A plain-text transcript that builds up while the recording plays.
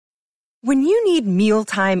When you need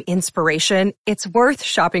mealtime inspiration, it's worth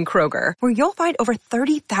shopping Kroger, where you'll find over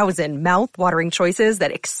 30,000 mouth-watering choices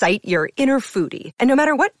that excite your inner foodie. And no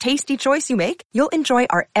matter what tasty choice you make, you'll enjoy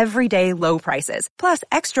our everyday low prices, plus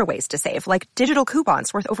extra ways to save, like digital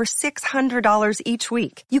coupons worth over $600 each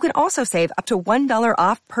week. You can also save up to $1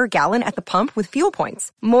 off per gallon at the pump with fuel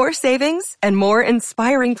points. More savings and more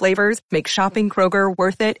inspiring flavors make shopping Kroger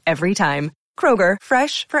worth it every time. Kroger,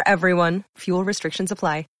 fresh for everyone. Fuel restrictions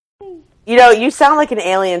apply. You know, you sound like an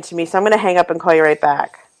alien to me, so I'm going to hang up and call you right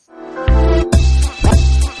back.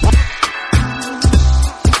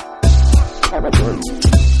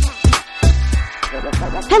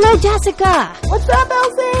 Hello, Jessica. What's up,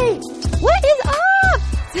 Elsie? What is up?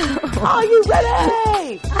 Are you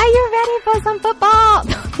ready? Are you ready for some football?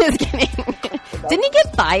 Just kidding. Didn't he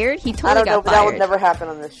get fired? He totally I don't know, got but fired. that would never happen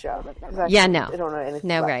on this show. Yeah, no. I don't know anything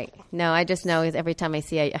No, about right. it. No, I just know every time I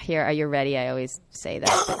hear, are you ready? I always say that.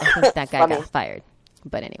 I think that guy got fired.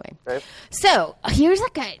 But anyway. Right. So here's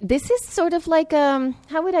this is sort of like, how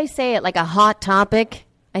would I say it? Like a hot topic.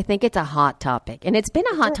 I think it's a hot topic. And it's been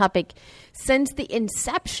a hot topic since the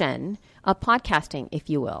inception of podcasting, if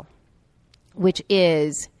you will, which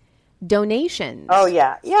is donations. Oh,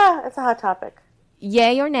 yeah. Yeah, it's a hot topic.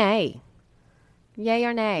 Yay or nay? Yay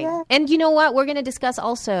or nay? Yeah. And you know what? We're going to discuss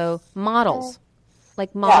also models.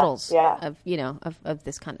 Like models yeah. of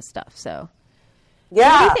this kind of stuff. So,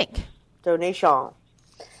 Yeah. what do you think? Donation.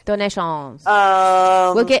 Donations.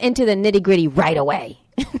 We'll get into the nitty gritty right away.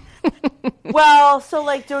 Well, so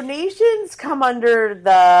like donations come under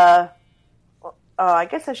the. I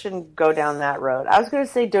guess I shouldn't go down that road. I was going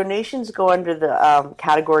to say donations go under the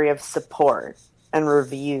category of support and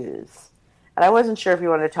reviews, and I wasn't sure if you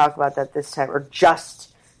wanted to talk about that this time or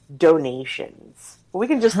just donations. We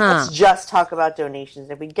can just let's just talk about donations.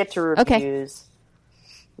 If we get to reviews.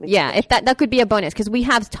 Yeah, if that could be a bonus, because we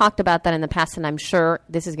have talked about that in the past, and I'm sure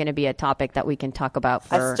this is going to be a topic that we can talk about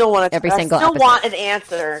for every single episode. I still want an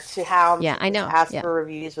answer to how I know. to ask for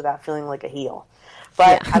reviews without feeling like a heel.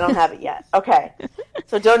 But I don't have it yet. Okay,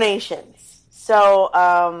 so donations. So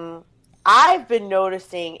I've been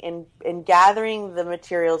noticing in gathering the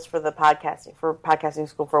materials for Podcasting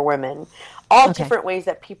School for Women, all different ways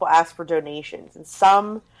that people ask for donations. And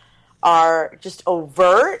some are just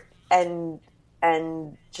overt and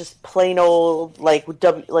just plain old like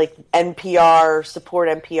NPR, support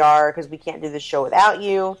NPR because we can't do this show without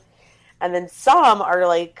you. And then some are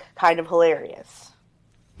like kind of hilarious.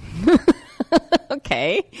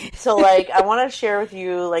 Okay. So like I want to share with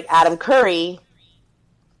you like Adam Curry.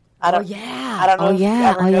 I don't know if you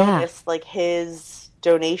ever noticed like his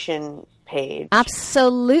donation page.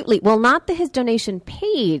 Absolutely. Well, not his donation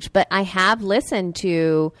page, but I have listened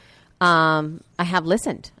to I have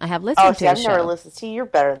listened to I've his never show. listened. See, you're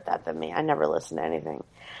better at that than me. I never listen to anything.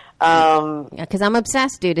 Because I'm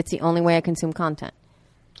obsessed, dude. It's the only way I consume content.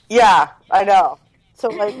 Yeah, I know. So,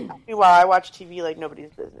 like, meanwhile, I watch TV like nobody's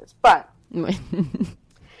business. But,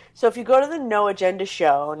 so if you go to the No Agenda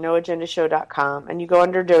Show, noagendashow.com, and you go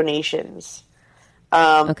under donations,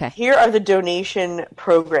 here are the donation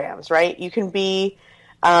programs, right? You can be,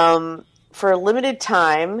 for a limited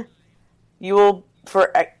time, you will,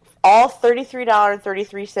 for all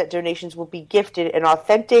 $33.33 donations will be gifted an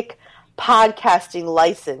authentic podcasting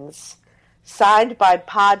license signed by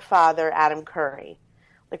Podfather Adam Curry.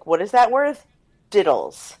 Like, what is that worth?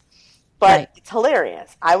 Diddles. But it's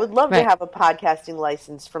hilarious. I would love to have a podcasting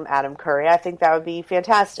license from Adam Curry. I think that would be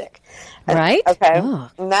fantastic. Right? Okay.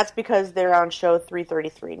 Oh. And that's because they're on show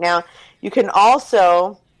 333. Now, you can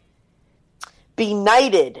also be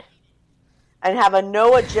knighted and have a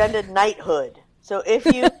no agenda knighthood. So if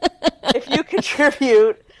you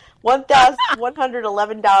contribute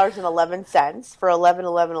 $1,111.11 for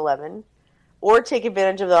 11/11/11, or take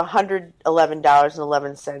advantage of the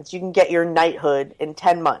 $111.11, you can get your knighthood in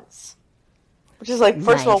 10 months. Which is like,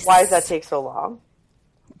 first of all, why does that take so long?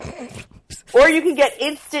 Or you can get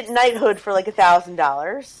instant knighthood for like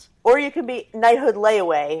 $1,000, or you can be knighthood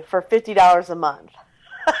layaway for $50 a month.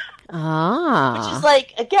 Which is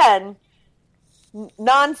like, again,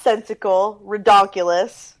 nonsensical,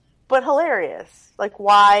 redonkulous, but hilarious. Like,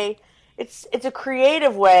 why? It's a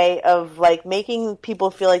creative way of like making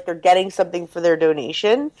people feel like they're getting something for their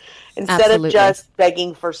donation instead of just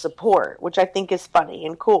begging for support, which I think is funny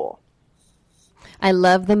and cool. I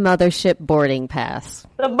love the mothership boarding pass.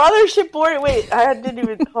 The mothership boarding. Wait, I didn't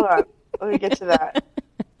even. Hold on. Let me get to that.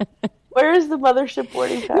 Where is the mothership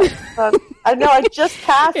boarding pass? I know, I just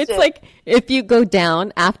passed it. It's like if you go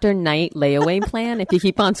down after night layaway plan, if you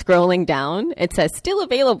keep on scrolling down, it says still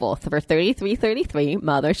available for $33.33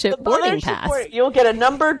 mothership boarding pass. You'll get a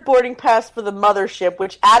numbered boarding pass for the mothership,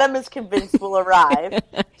 which Adam is convinced will arrive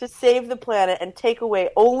to save the planet and take away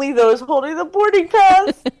only those holding the boarding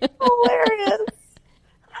pass. Hilarious.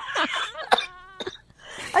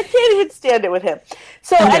 I can't even stand it with him.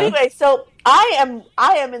 So anyway, so I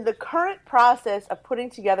am in the current process of putting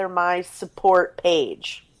together my support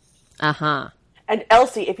page. Uh-huh. And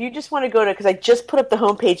Elsie, if you just want to go to, because I just put up the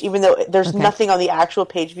homepage, even though there's nothing on the actual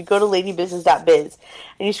page, if you go to ladybusiness.biz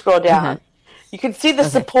and you scroll down, you can see the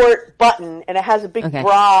support button, and it has a big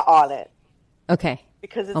bra on it. Okay.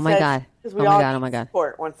 Because it oh my says, God. Because we all need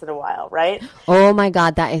support once in a while, right? Oh my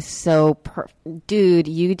God, that is so dude,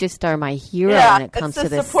 you just are my hero when it comes to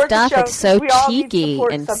this stuff. It's so cheeky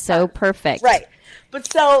and so perfect. Right.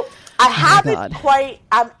 But so I haven't quite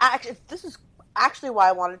this is actually why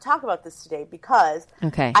I wanted to talk about this today, because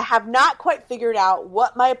I have not quite figured out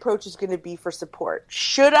what my approach is going to be for support.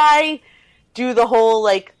 Should I do the whole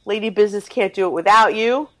like Lady Business can't do it without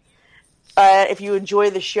you? If you enjoy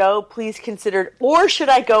the show, please consider. Or should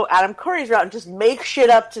I go Adam Curry's route and just make shit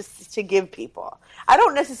up to give people? I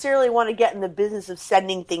don't necessarily want to get in the business of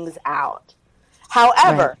sending things out.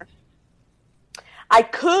 However, I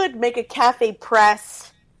could make a Cafe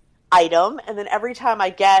Press item, and then every time I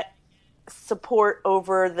get support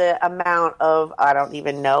over the amount of, I don't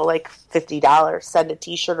even know, like $50, send a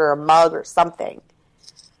T-shirt or a mug or something.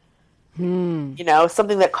 You know,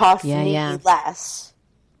 something that costs me less.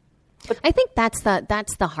 But I think that's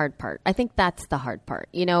the hard part. I think that's the hard part.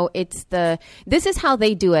 You know, this is how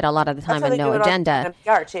they do it a lot of the time in No Agenda.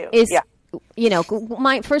 NPR too. You know,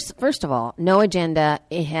 first of all, No Agenda,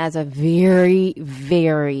 it has a very,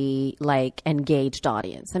 very like engaged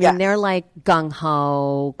audience. I mean, they're like gung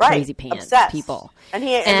ho, crazy pants obsessed people, and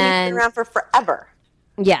he's been around for forever.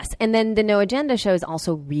 Yes, and then the No Agenda show is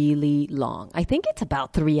also really long. I think it's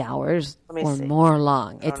about 3 hours or more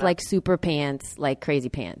long. It's like super pants, like crazy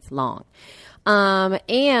pants long.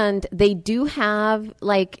 And they do have,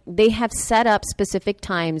 like, they have set up specific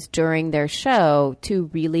times during their show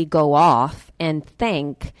to really go off and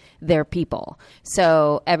thank their people.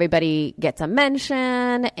 So everybody gets a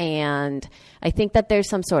mention, and I think that there's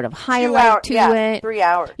some sort of highlight to it. 3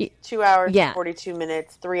 hours. 2 hours, 42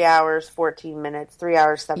 minutes, 3 hours, 14 minutes, 3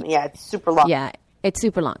 hours, 7. Yeah, it's super long. Yeah. It's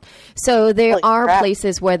super long. So there are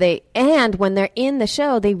places where when they're in the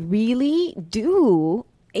show, they really do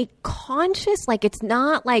a conscious, like, it's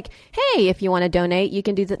not like, hey, if you want to donate, you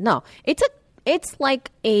can do that. No, it's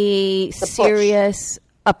like a serious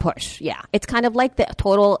push. Yeah. It's kind of like the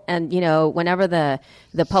total, and, you know, whenever the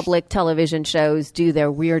public television shows do their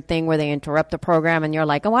weird thing where they interrupt the program and you're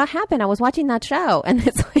like, oh, what happened? I was watching that show. And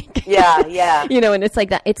it's like, you know, and it's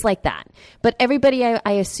like that. It's like that. But everybody,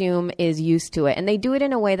 I assume, is used to it. And they do it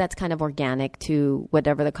in a way that's kind of organic to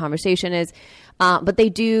whatever the conversation is. But they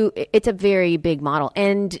do, it's a very big model.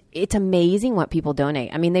 And it's amazing what people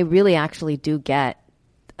donate. I mean, they really actually do get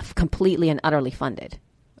completely and utterly funded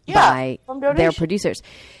by their producers.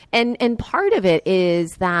 And part of it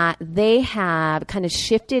is that they have kind of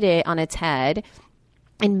shifted it on its head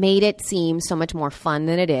and made it seem so much more fun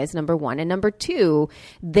than it is, number one. And number two,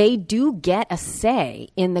 they do get a say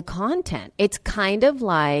in the content. It's kind of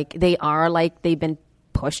like they've been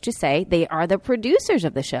pushed to say they are the producers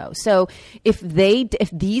of the show. So if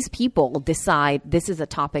these people decide this is a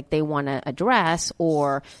topic they want to address,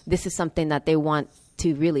 or this is something that they want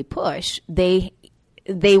to really push, they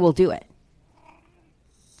will do it.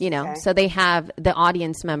 You know, so they have, the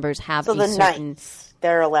audience members have a certain... Nights,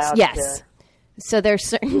 they're allowed to... So there's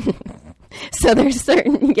certain...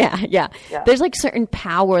 There's like certain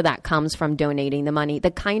power that comes from donating the money, the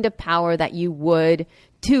kind of power that you would,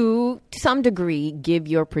 to some degree, give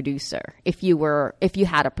your producer if you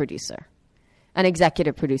had a producer, an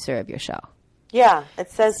executive producer of your show. Yeah, it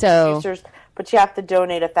says producers, but you have to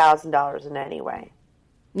donate $1,000 in any way.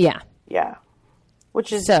 Yeah. Yeah.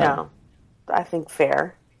 Which is, I think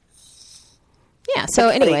fair. Yeah, so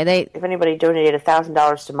anyway, if anybody donated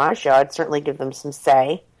 $1,000 to my show, I'd certainly give them some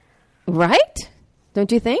say. Right?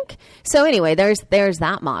 Don't you think? So anyway, there's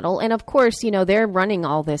that model. And of course, you know, they're running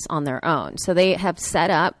all this on their own. So they have set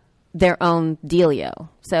up their own dealio.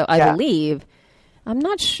 So I believe, I'm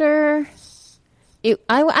not sure.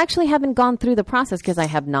 I actually haven't gone through the process because I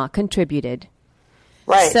have not contributed.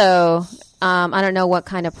 Right. So I don't know what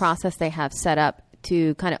kind of process they have set up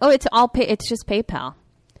to kind of, it's just PayPal.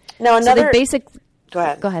 No, another... So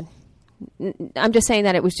go ahead. I'm just saying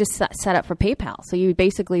that it was just set up for PayPal. So you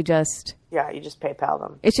basically just... Yeah, you just PayPal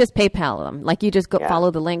them. It's just PayPal them. Like you just go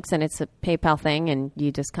follow the links and it's a PayPal thing and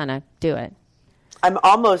you just kind of do it. I'm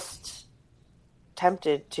almost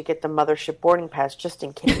tempted to get the Mothership boarding pass just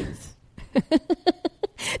in case.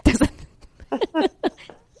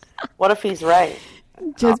 What if he's right?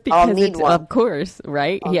 Just because I'll need one. Of course,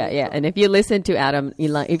 right? Yeah. And if you listen to Adam,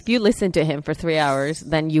 if you listen to him for 3 hours,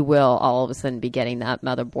 then you will all of a sudden be getting that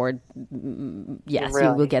motherboard. Yes, really?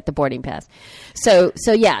 You will get the boarding pass. So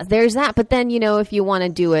yeah, there's that. But then, if you want to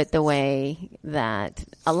do it the way that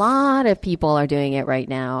a lot of people are doing it right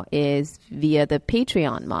now is via the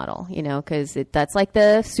Patreon model, because that's like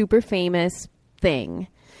the super famous thing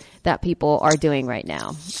that people are doing right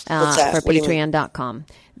now for Patreon.com.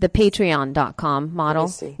 The Patreon.com model,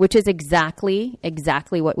 which is exactly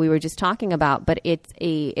what we were just talking about, but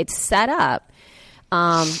it's set up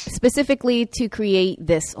specifically to create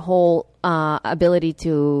this whole ability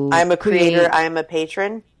to. I'm a creator. I am a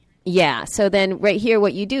patron. Yeah. So then right here,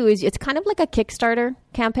 what you do is it's kind of like a Kickstarter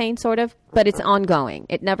campaign, sort of, but it's ongoing.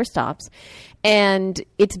 It never stops, and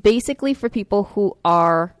it's basically for people who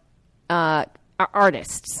are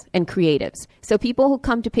artists and creatives. So people who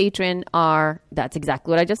come to Patreon that's exactly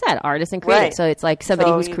what I just said, artists and creatives. Right. So it's like somebody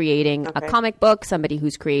who's creating a comic book, somebody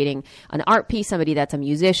who's creating an art piece, somebody that's a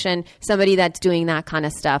musician, somebody that's doing that kind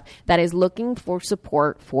of stuff that is looking for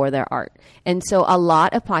support for their art. And so a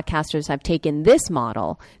lot of podcasters have taken this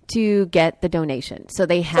model to get the donation. So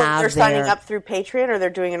they have they're signing up through Patreon or they're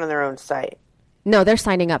doing it on their own site? No, they're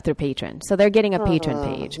signing up through Patreon. So they're getting a Patreon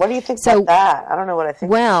page. What do you think about that? I don't know what I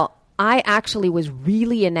think. Well, I actually was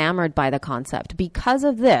really enamored by the concept because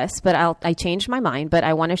of this, but I changed my mind, but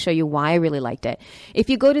I want to show you why I really liked it. If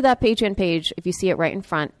you go to that Patreon page, if you see it right in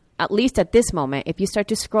front, at least at this moment, if you start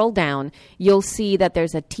to scroll down, you'll see that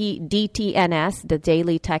there's a DTNS, the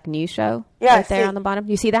Daily Tech News Show, right there on the bottom.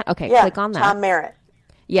 You see that? Okay, click on that. Tom Merritt.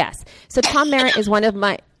 Yes. So Tom Merritt is one of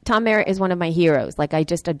my heroes. Like, I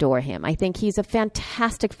just adore him. I think he's a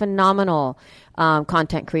fantastic, phenomenal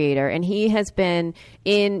content creator, and he has been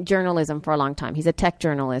in journalism for a long time. He's a tech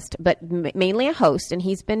journalist, but mainly a host, and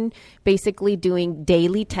he's been basically doing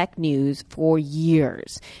daily tech news for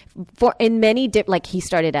years. Like he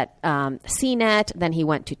started at CNET, then he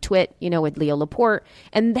went to Twit, with Leo Laporte,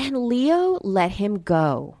 and then Leo let him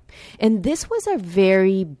go. And this was a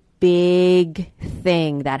very big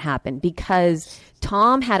thing that happened because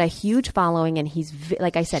Tom had a huge following, and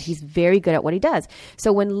like I said, he's very good at what he does.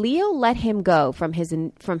 So when Leo let him go from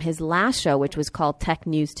his last show, which was called Tech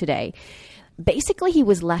News Today, basically he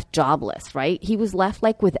was left jobless, right? He was left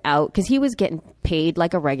because he was getting paid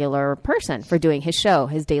like a regular person for doing his show,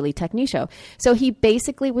 his daily tech news show. So he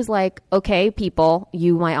basically was like, okay, people,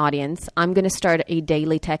 you, my audience, I'm going to start a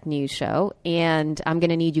daily tech news show, and I'm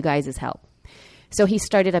going to need you guys' help. So he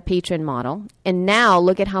started a Patreon model, and now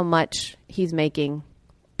look at how much he's making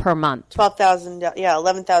per month.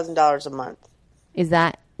 $11,000 a month. Is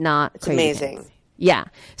that not crazy? It's amazing. Yeah.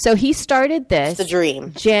 So he started this. It's the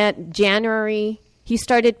dream. January. He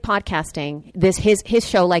started podcasting his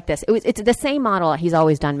show like this. It's the same model he's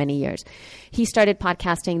always done many years. He started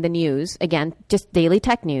podcasting the news, again, just daily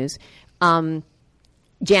tech news.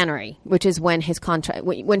 January, which is when his contract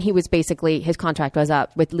was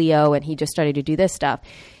up with Leo, and he just started to do this stuff.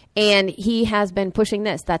 And he has been pushing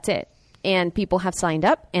this. That's it. And people have signed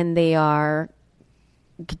up, and they are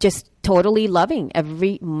just totally loving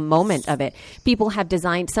every moment of it.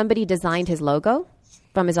 Somebody designed his logo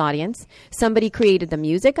from his audience. Somebody created the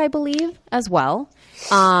music, I believe, as well.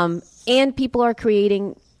 And people are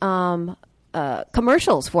creating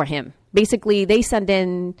commercials for him. Basically, they send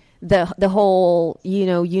in the whole, you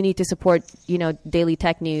need to support, daily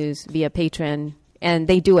tech news via Patreon, and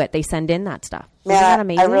they do it. They send in that stuff. Man, isn't that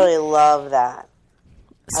amazing? I really love that.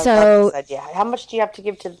 I love this idea. How much do you have to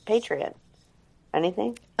give to Patreon?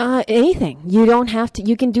 Anything? Anything. You don't have to.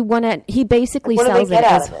 You can do one he basically sells it. What do they get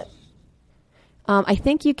out of it? I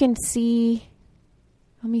think you can see.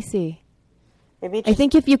 Let me see. I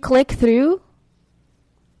think if you click through.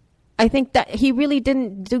 I think that he really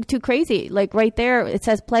didn't do too crazy. Like right there, it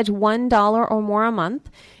says pledge $1 or more a month.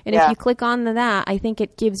 And if you click on that, I think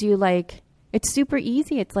it gives you it's super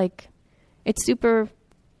easy. It's super,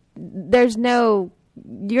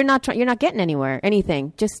 you're not getting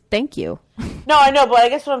anything. Just thank you. No, I know. But I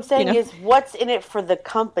guess what I'm saying is what's in it for the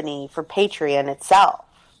company, for Patreon itself?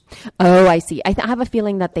 Oh, I see. I have a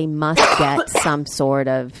feeling that they must get some sort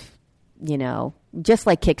of, just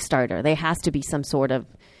like Kickstarter, there has to be some sort of,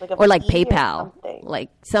 or like PayPal. like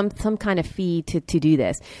some kind of fee to do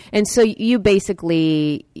this. And so you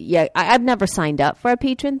basically, I've never signed up for a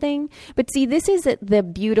patron thing, but see, this is the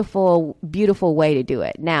beautiful, beautiful way to do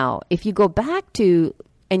it. Now, if you go back to,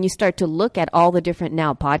 and you start to look at all the different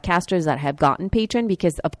now podcasters that have gotten patron,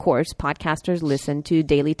 because of course podcasters listen to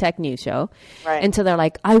Daily Tech News Show. Right. And so they're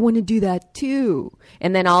like, I want to do that too.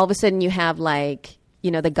 And then all of a sudden you have like,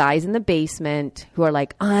 you know, the guys in the basement who are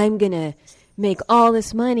like, I'm going to make all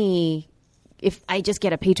this money if I just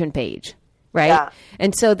get a patron page. Right. Yeah.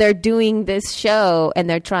 And so they're doing this show and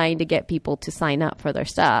they're trying to get people to sign up for their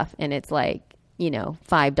stuff. And it's like, you know,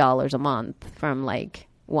 $5 a month from like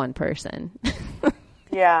one person.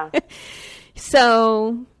 Yeah.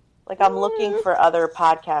 So, like, I'm looking for other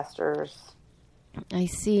podcasters. I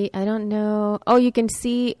see. I don't know. Oh, you can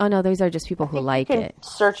see. Oh, no, those are just people who like you can it.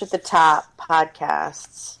 Search at the top,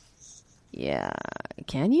 podcasts. Yeah.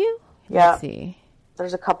 Can you? Yeah. Let's see.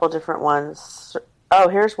 There's a couple different ones. Oh,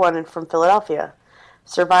 here's one from Philadelphia.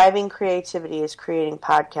 Surviving Creativity is creating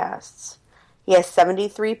podcasts. He has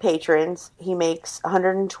 73 patrons. He makes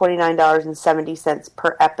 $129.70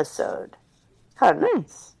 per episode. Kind of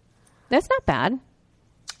nice. That's not bad.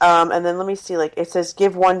 And then let me see, like, it says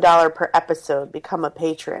give $1 per episode, become a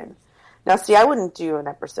patron. Now, see, I wouldn't do an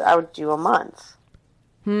episode. I would do a month.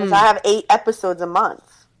 Because I have 8 episodes a month.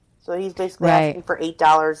 So he's basically asking for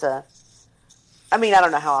 $8 a... I mean, I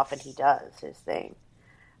don't know how often he does his thing.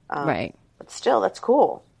 Right. But still, that's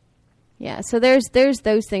cool. Yeah, so there's those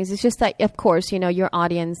things. It's just that, of course, you know, your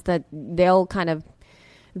audience, that they'll kind of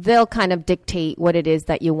dictate what it is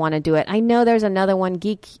that you want to do it. I know there's another one,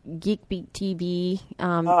 Geekbeat TV,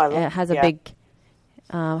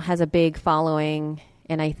 has a big following,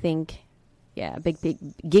 and I think, big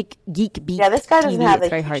Geekbeat. Yeah, this guy doesn't TV, have it's a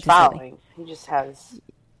very huge hard following. He just has,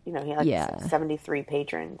 you know, he has 73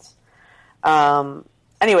 patrons.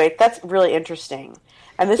 Anyway, that's really interesting.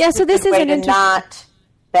 And this is so this is way an to not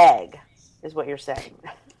beg, is what you're saying.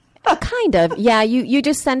 Kind of. Yeah, you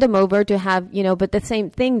just send him over to have, you know, but the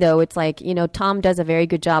same thing, though, it's like, you know, Tom does a very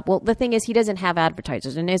good job. Well, the thing is, he doesn't have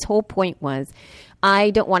advertisers. And his whole point was,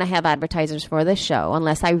 I don't want to have advertisers for this show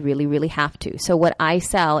unless I really, really have to. So what I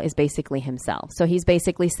sell is basically himself. So he's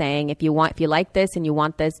basically saying, if you like this and you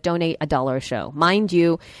want this, donate $1 a show. Mind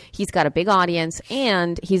you, he's got a big audience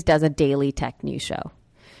and he does a daily tech news show.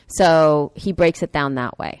 So he breaks it down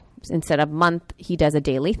that way. Instead of month, he does a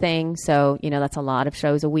daily thing. So, you know, that's a lot of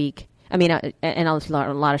shows a week. I mean, and a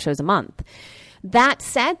lot of shows a month. That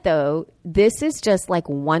said, though, this is just like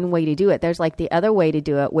one way to do it. There's like the other way to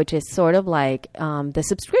do it, which is sort of like the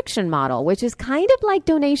subscription model, which is kind of like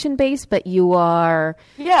donation based, but you are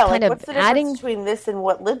kind of what's the difference between this and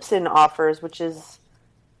what Libsyn offers, which is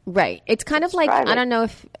right. It's kind of like I don't know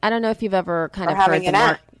if you've ever kind of heard the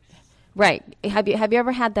Mark. Right. Have you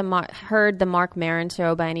ever heard the Mark Maron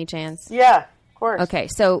show by any chance? Yeah, of course. Okay,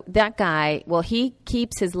 so that guy, well, he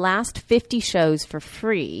keeps his last 50 shows for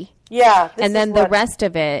free. Yeah. And then the rest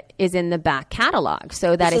of it is in the back catalog,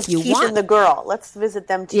 so that if you Keith want... and the Girl. Let's visit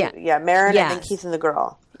them too. Yeah, Maron and then Keith and the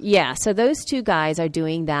Girl. Yeah, so those two guys are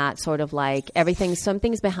doing that sort of like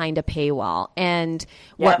something's behind a paywall. And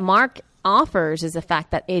what Mark offers is the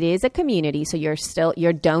fact that it is a community, so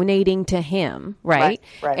you're donating to him, right?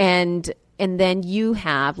 Right. And then you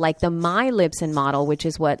have like the My Libsyn model, which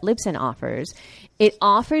is what Libsyn offers. It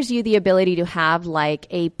offers you the ability to have like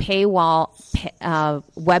a paywall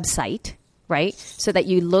website, right? So that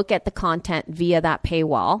you look at the content via that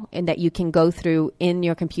paywall and that you can go through in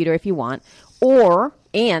your computer if you want.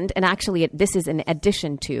 And actually this is in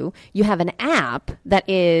addition to, you have an app that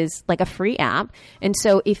is like a free app. And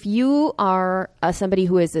so if you are somebody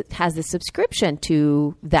who has a subscription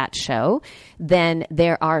to that show, then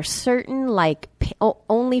there are certain like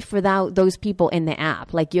only for those people in the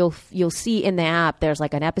app. Like you'll see in the app, there's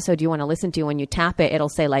like an episode you want to listen to. When you tap it, it'll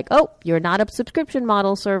say like, oh, you're not a subscription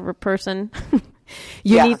model server person.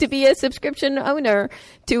 You need to be a subscription owner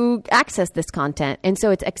to access this content. And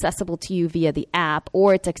so it's accessible to you via the app,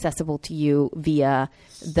 or it's accessible to you via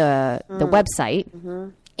the website. Mm-hmm.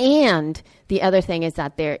 And the other thing is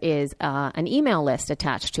that there is an email list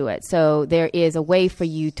attached to it. So there is a way for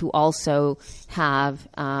you to also have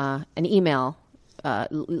an email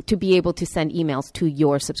to be able to send emails to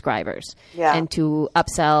your subscribers and to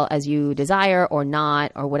upsell as you desire or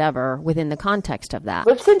not or whatever within the context of that.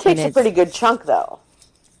 Libsyn takes a pretty good chunk, though.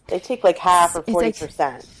 They take like half or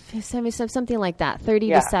 40%. Something like that, 30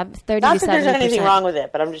 to 70%. Not that there's anything wrong with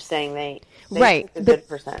it, but I'm just saying they take a good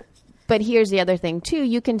percent. But here's the other thing, too.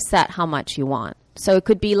 You can set how much you want. So it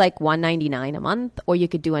could be like $1.99 a month, or you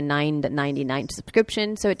could do a $9.99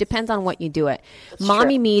 subscription. So it depends on what you do it. That's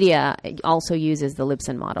Mommy true. Media also uses the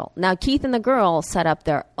Libsyn model. Now, Keith and the girl set up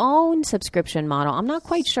their own subscription model. I'm not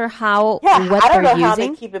quite sure what I don't they're know how they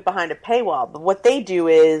using. keep it behind a paywall, but what they do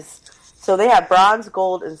is, so they have bronze,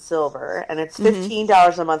 gold, and silver, and it's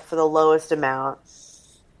 $15 a month for the lowest amount,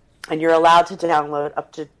 and you're allowed to download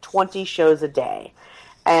up to 20 shows a day.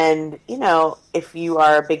 And, you know, if you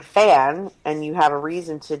are a big fan and you have a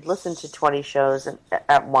reason to listen to 20 shows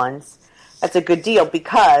at once, that's a good deal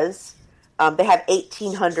because they have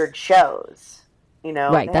 1,800 shows, you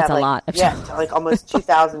know. Right, that's a lot of shows. Yeah, like almost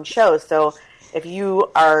 2,000 shows. So if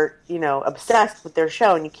you are, you know, obsessed with their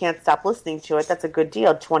show and you can't stop listening to it, that's a good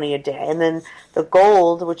deal, 20 a day. And then the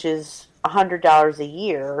gold, which is $100 a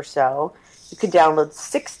year or so, you could download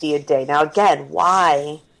 60 a day. Now, again,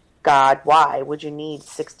 why would you need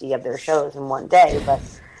 60 of their shows in one day? But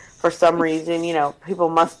for some reason, you know, people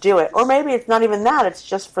must do it. Or maybe it's not even that. It's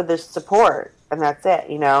just for the support, and that's it,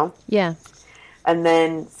 you know? Yeah. And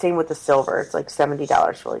then same with the silver. It's like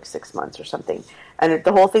 $70 for like 6 months or something. And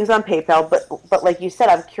the whole thing's on PayPal. But like you said,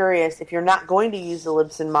 I'm curious, if you're not going to use the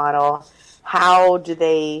Libsyn model, how do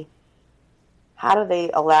they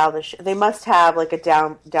allow the they must have like a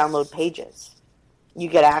download pages. You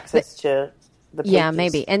get access to the pages. Yeah,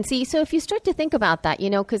 maybe. And see, so if you start to think about that, you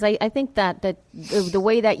know, because I think that the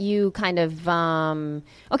way that you kind of,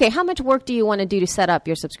 okay, how much work do you want to do to set up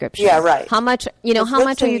your subscription? Yeah, right. How much, you know, how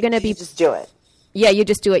much are you going to be? Just do it. Yeah, you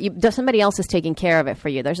just do it. Somebody else is taking care of it for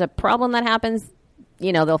you. There's a problem that happens,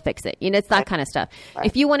 you know, they'll fix it. You know, it's that kind of stuff. Right.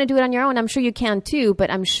 If you want to do it on your own, I'm sure you can too,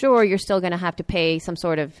 but I'm sure you're still going to have to pay some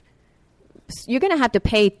sort of, you're going to have to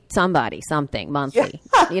pay somebody something monthly.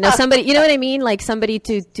 Yeah. You know, somebody, you know what I mean? Like somebody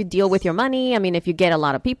to deal with your money. I mean, if you get a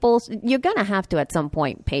lot of people, you're going to have to at some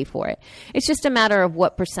point pay for it. It's just a matter of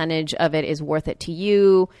what percentage of it is worth it to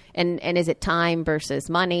you. And is it time versus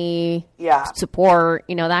money, support,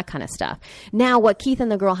 you know, that kind of stuff. Now, what Keith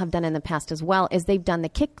and the girl have done in the past as well is they've done the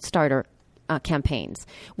Kickstarter campaigns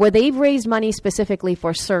where they've raised money specifically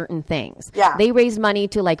for certain things. Yeah. They raised money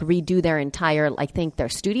to like redo their entire, I think their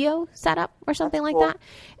studio setup or something like that.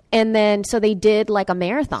 And then, so they did like a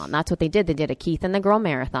marathon. That's what they did. They did a Keith and the Girl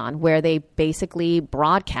marathon where they basically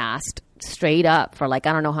broadcast straight up for like,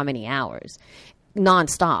 I don't know how many hours,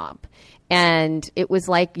 nonstop. And it was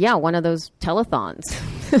like, one of those telethons,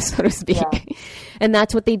 so to speak. Yeah. And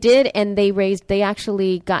that's what they did. And they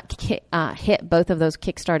actually got hit both of those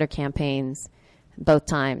Kickstarter campaigns both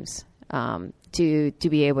times to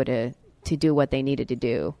be able to do what they needed to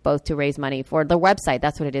do, both to raise money for the website.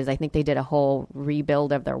 That's what it is. I think they did a whole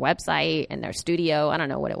rebuild of their website and their studio. I don't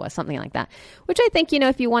know what it was, something like that. Which I think, you know,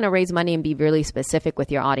 if you want to raise money and be really specific with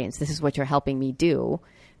your audience, this is what you're helping me do.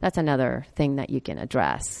 That's another thing that you can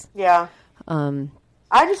address. Yeah.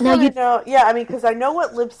 I just want to know, I mean, because I know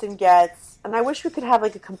what Libsyn gets, and I wish we could have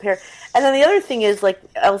like a compare. And then the other thing is, like,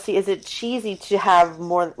 Elsie, is it cheesy to have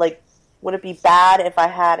more, like, would it be bad if I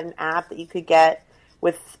had an app that you could get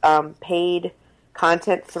with paid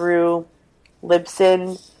content through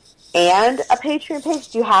Libsyn and a Patreon page?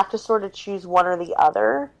 Do you have to sort of choose one or the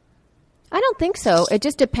other? I don't think so. It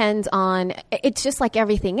just depends on, it's just like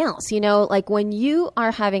everything else, you know, like when you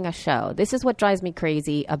are having a show, this is what drives me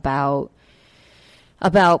crazy about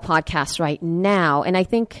podcasts right now. And I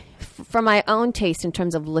think for my own taste in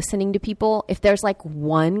terms of listening to people, if there's like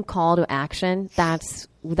one call to action, that's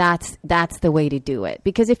the way to do it.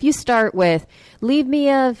 Because if you start with, leave me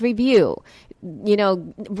a review, you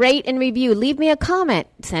know, rate and review, leave me a comment,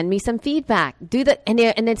 send me some feedback, do that. And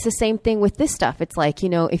it's the same thing with this stuff. It's like, you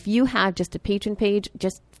know, if you have just a Patreon page,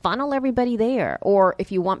 just funnel everybody there. Or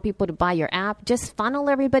if you want people to buy your app, just funnel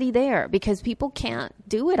everybody there, because people can't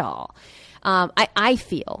do it all. I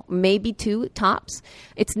feel maybe 2 tops.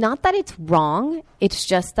 It's not that it's wrong. It's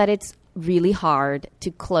just that it's really hard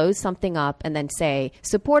to close something up and then say,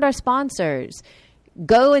 support our sponsors,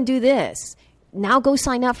 go and do this. Now go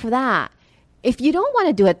sign up for that. If you don't want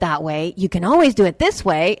to do it that way, you can always do it this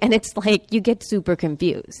way. And it's like, you get super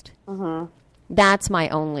confused. Mm-hmm. That's my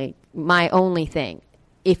only thing.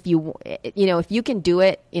 If you can do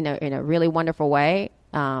it in a really wonderful way,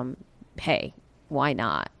 hey, why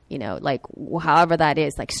not? You know, like however that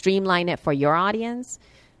is, like streamline it for your audience.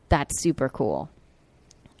 That's super cool.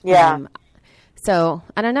 Yeah. So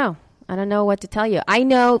I don't know. I don't know what to tell you. I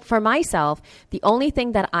know for myself, the only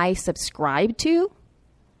thing that I subscribe to,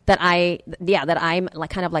 that I'm like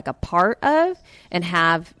kind of like a part of and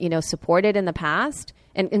have, you know, supported in the past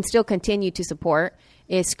and still continue to support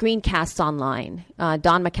is Screencasts Online.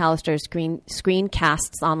 Don McAllister's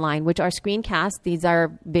Screencasts Online, which are screencasts. These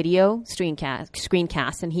are video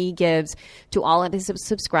screencasts, and he gives to all of his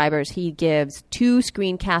subscribers, he gives 2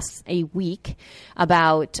 screencasts a week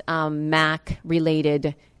about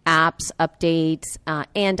Mac-related apps, updates,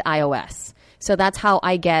 and iOS. So that's how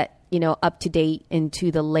I get, up to date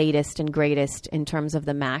into the latest and greatest in terms of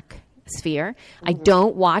the Mac sphere. Mm-hmm. I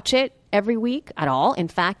don't watch it every week at all. In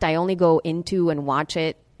fact, I only go into and watch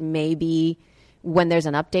it maybe when there's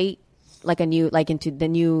an update, into the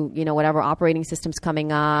new, whatever operating system's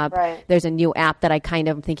coming up. Right. There's a new app that I kind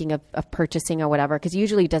of thinking of purchasing or whatever, because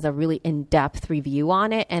usually it does a really in-depth review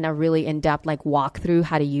on it and a really in-depth walkthrough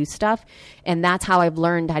how to use stuff. And that's how I've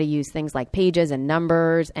learned how to use things like Pages and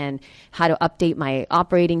Numbers and how to update my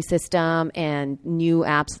operating system and new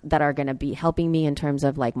apps that are going to be helping me in terms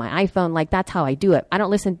of my iPhone. That's how I do it. I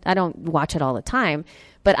don't watch it all the time.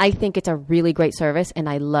 But I think it's a really great service, and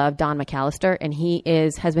I love Don McAllister, and he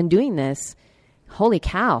has been doing this, holy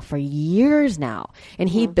cow, for years now. And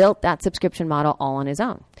he built that subscription model all on his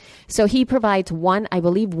own. So he provides one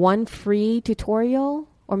free tutorial,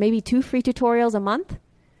 or maybe 2 free tutorials a month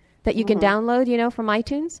that you can download, from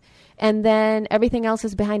iTunes. And then everything else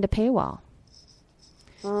is behind a paywall.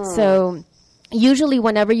 So usually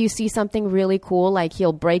whenever you see something really cool,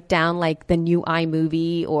 he'll break down the new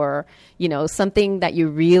iMovie or, something that you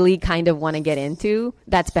really kind of want to get into,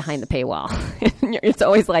 that's behind the paywall. It's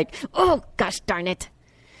always oh, gosh darn it.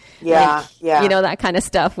 Yeah, yeah. That kind of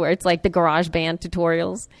stuff where it's the GarageBand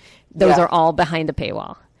tutorials. Those are all behind the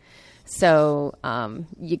paywall. So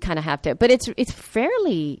you kind of have to, but it's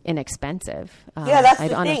fairly inexpensive. That's the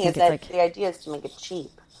thing, is that the idea is to make it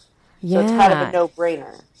cheap. So it's kind of a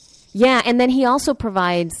no-brainer. Yeah, and then he also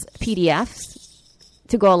provides PDFs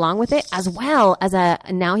to go along with it, as well as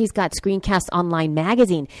now he's got Screencast Online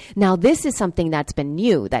magazine. Now, this is something that's been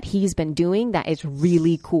new that he's been doing that is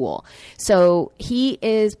really cool. So he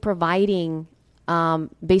is providing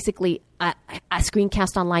basically a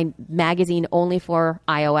Screencast Online magazine only for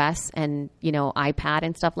iOS and, iPad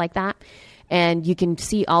and stuff like that. And you can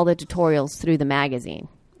see all the tutorials through the magazine.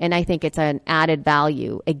 And I think it's an added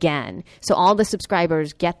value again. So all the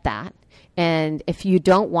subscribers get that. And if you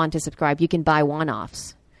don't want to subscribe, you can buy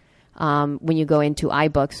one-offs when you go into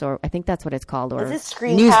iBooks, or I think that's what it's called. Or is it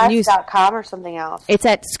screencast.com or something else? It's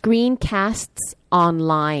at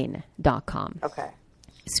screencastsonline.com. Okay.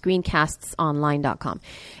 Screencastsonline.com.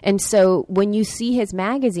 And so when you see his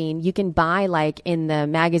magazine, you can buy in the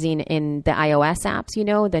magazine in the iOS apps,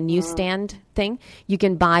 the newsstand thing. You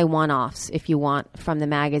can buy one-offs if you want from the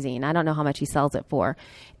magazine. I don't know how much he sells it for.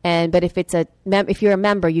 But if if you're a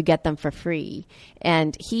member, you get them for free.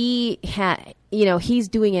 And he's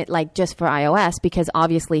doing it just for iOS because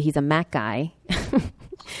obviously he's a Mac guy.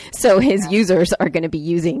 So his users are going to be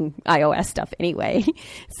using iOS stuff anyway.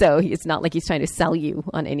 So it's not like he's trying to sell you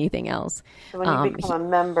on anything else. So when you become a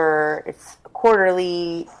member, it's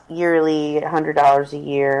quarterly, yearly, $100 a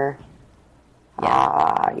year.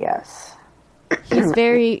 Yeah. Yes.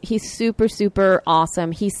 He's super, super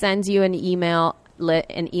awesome. He sends you an email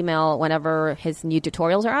whenever his new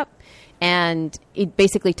tutorials are up. And it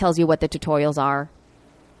basically tells you what the tutorials are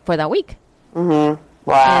for that week. Mm-hmm.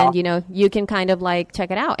 Wow. And, you can kind of check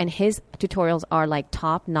it out. And his tutorials are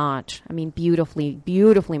top notch. I mean, beautifully,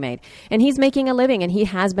 beautifully made. And he's making a living, and he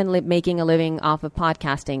has been making a living off of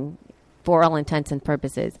podcasting for all intents and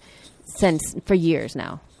purposes for years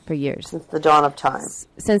now. For years. Since the dawn of time.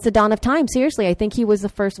 Since the dawn of time. Seriously, I think he was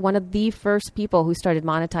one of the first people who started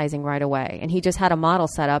monetizing right away. And he just had a model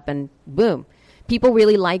set up and boom. People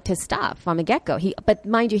really liked his stuff from the get-go. But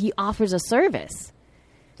mind you, he offers a service.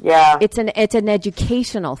 Yeah. It's an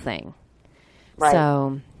educational thing. Right.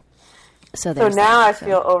 So now I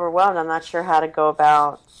feel overwhelmed. I'm not sure how to go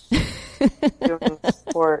about doing the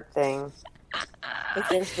support thing.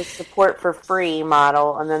 There's the support for free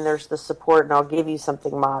model, and then there's the support and I'll give you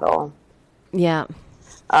something model. Yeah.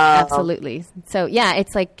 Absolutely. So yeah,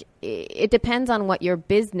 it's it depends on what your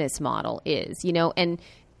business model is, And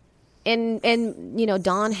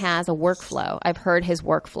Don has a workflow. I've heard his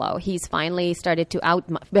workflow. He's finally started to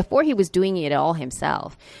before he was doing it all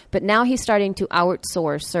himself, but now he's starting to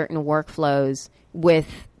outsource certain workflows with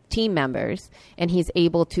team members, and he's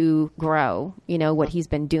able to grow, what he's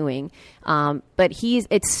been doing. But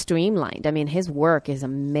it's streamlined. I mean, his work is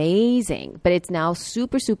amazing, but it's now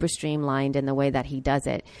super, super streamlined in the way that he does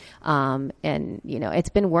it. And, it's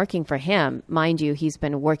been working for him. Mind you, he's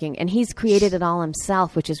been working, and he's created it all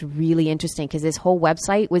himself, which is really interesting because his whole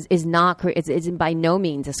website is by no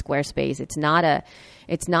means a Squarespace. It's not a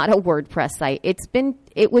WordPress site. It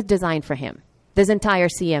was designed for him, this entire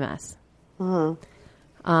CMS. Mm-hmm.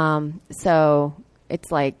 So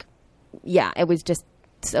it's like, yeah, it was just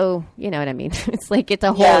so, you know what I mean? It's like, it's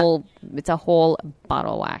a whole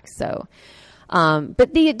bottle wax. So,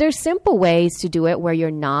 but there's simple ways to do it where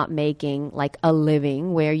you're not making like a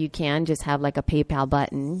living, where you can just have like a PayPal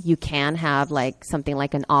button. You can have like something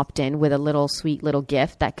like an opt-in with a little sweet little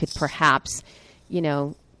gift that could perhaps, you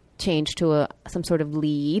know, change to some sort of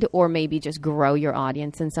lead, or maybe just grow your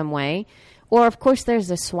audience in some way. Or of course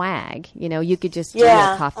there's a swag, you know, you could just do a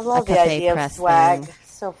I love the cafe idea press of swag. thing.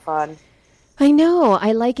 So fun. I know,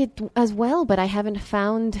 I like it as well, but I haven't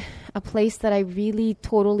found a place that I really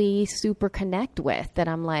totally super connect with, that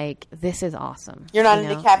I'm like, this is awesome. You're not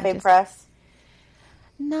into cafe press?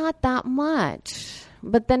 Not that much.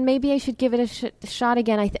 But then maybe I should give it a shot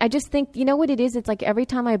again. I just think, you know what it is? It's like every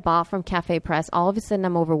time I bought from Cafe Press, all of a sudden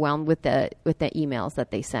I'm overwhelmed with the emails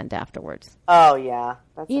that they send afterwards. Oh, yeah.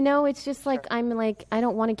 You know, it's just like, I'm like, I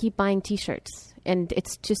don't want to keep buying T-shirts. And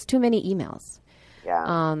it's just too many emails.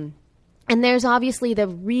 Yeah. And there's obviously the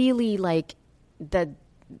really like the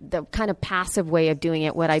kind of passive way of doing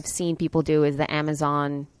it. What I've seen people do is the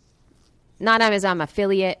Amazon, not Amazon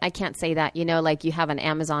affiliate. I can't say that, you know, like you have an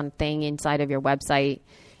Amazon thing inside of your website.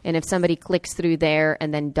 And if somebody clicks through there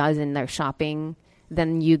and then does in their shopping,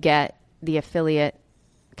 then you get the affiliate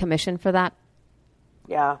commission for that.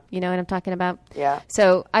 Yeah. You know what I'm talking about? Yeah.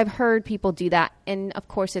 So I've heard people do that. And of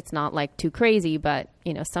course it's not like too crazy, but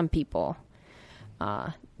you know, some people,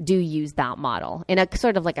 do use that model in a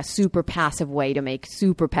sort of like a super passive way to make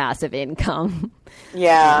super passive income.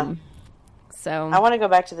 Yeah. So I want to go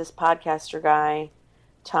back to this podcaster guy,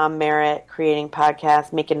 Tom Merritt, creating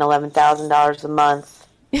podcasts, making $11,000 a month.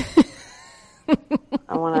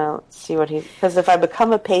 I want to see what because if I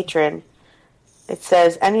become a patron, it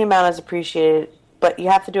says any amount is appreciated, but you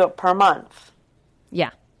have to do it per month. Yeah.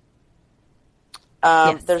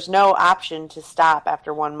 Yes. There's no option to stop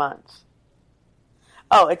after 1 month.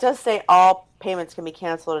 Oh, it does say all payments can be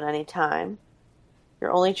canceled at any time.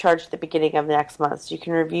 You're only charged at the beginning of the next month, so you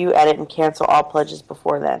can review, edit, and cancel all pledges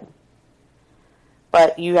before then.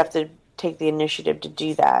 But you have to take the initiative to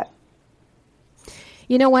do that.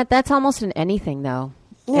 You know what? That's almost in anything, though.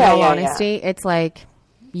 Yeah, in all honesty, it's like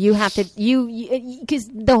you have to because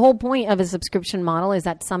the whole point of a subscription model is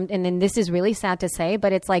that and then this is really sad to say,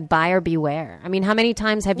 but it's like buyer beware. I mean, how many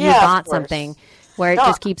times have you bought something where it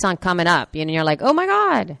just keeps on coming up, and you're like, oh my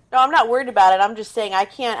God. No, I'm not worried about it. I'm just saying I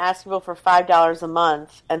can't ask people for $5 a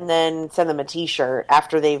month and then send them a T-shirt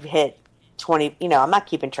after they've hit 20. You know, I'm not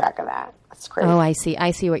keeping track of that. That's crazy. Oh, I see.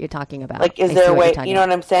 I see what you're talking about. Like, is there a way? You know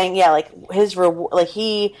what I'm saying? Yeah, like his reward. Like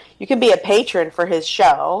you can be a patron for his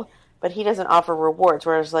show, but he doesn't offer rewards.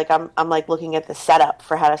 Whereas, like I'm like looking at the setup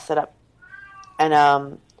for how to set up,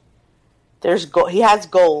 and he has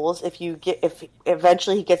goals. If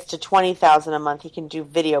eventually he gets to 20,000 a month, he can do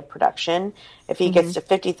video production. If he gets to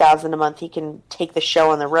 50,000 a month, he can take the show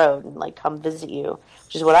on the road and like come visit you,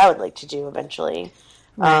 which is what I would like to do eventually.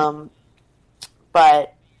 Right.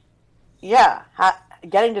 But yeah,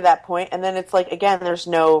 getting to that point, and then it's like again, there's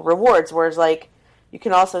no rewards. Whereas like you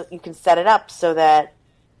can set it up so that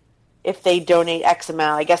if they donate X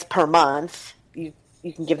amount, I guess per month, you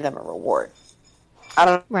can give them a reward. I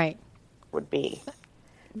don't right. Would be.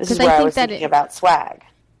 This is where I was thinking about swag.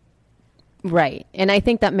 Right. And I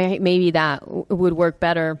think that maybe that would work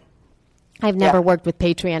better. I've never worked with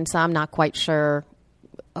Patreon, so I'm not quite sure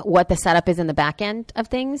what the setup is in the back end of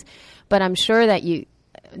things. But I'm sure that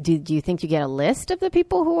do you think you get a list of the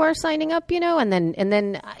people who are signing up, you know, and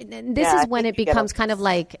then this is when it becomes kind of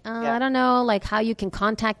like, I don't know, like how you can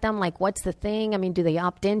contact them. Like, what's the thing? I mean, do they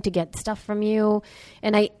opt in to get stuff from you?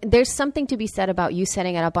 And there's something to be said about you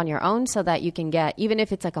setting it up on your own so that you can get, even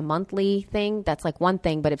if it's like a monthly thing, that's like one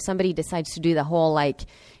thing. But if somebody decides to do the whole, like,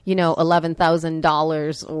 you know,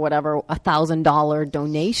 $11,000 or whatever, $1,000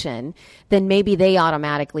 donation, then maybe they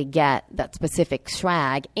automatically get that specific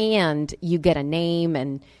swag, and you get a name,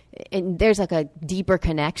 and there's like a deeper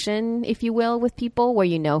connection, if you will, with people where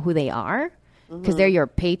you know who they are because they're your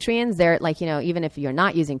patrons. They're like, you know, even if you're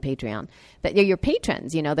not using Patreon, that they're your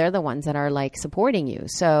patrons, you know, they're the ones that are like supporting you.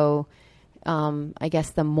 So I guess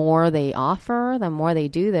the more they offer, the more they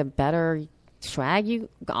do, the better swag you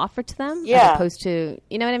offer to them, as opposed to,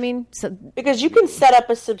 you know what I mean? So because you can set up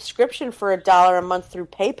a subscription for $1 a month through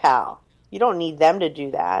PayPal. You don't need them to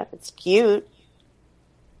do that. It's cute,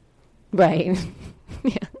 right?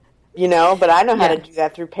 Yeah, you know. But I know how to do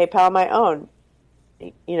that through PayPal on my own.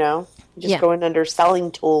 You know, just go in under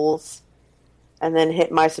selling tools, and then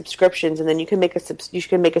hit my subscriptions, and then you can make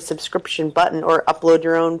a subscription button or upload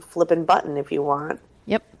your own flipping button if you want.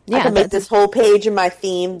 Yep. Yeah, I can make this whole page in my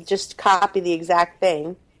theme, just copy the exact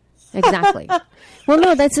thing. Exactly. Well,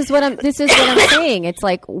 no, this is what I'm saying. It's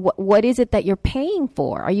like, what is it that you're paying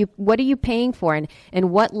for? What are you paying for?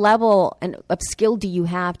 And what level of skill do you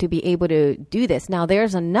have to be able to do this? Now,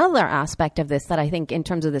 there's another aspect of this that I think in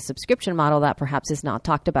terms of the subscription model that perhaps is not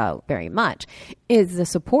talked about very much is the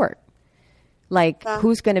support. Like,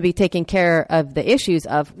 who's going to be taking care of the issues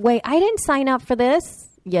of, wait, I didn't sign up for this.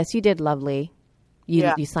 Yes, you did, lovely.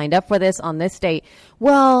 You signed up for this on this date.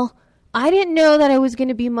 Well, I didn't know that it was going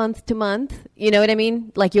to be month to month. You know what I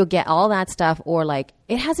mean? Like, you'll get all that stuff, or like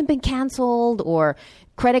it hasn't been canceled, or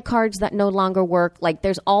credit cards that no longer work. Like,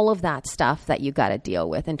 there's all of that stuff that you got to deal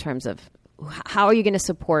with in terms of how are you going to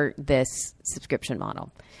support this subscription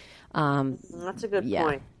model. That's a good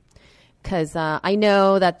point. Because I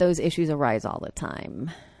know that those issues arise all the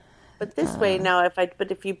time. But this way now,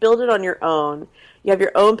 if you build it on your own, you have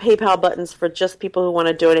your own PayPal buttons for just people who want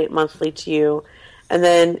to donate monthly to you, and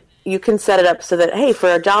then you can set it up so that, hey, for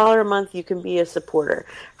 $1 a month, you can be a supporter.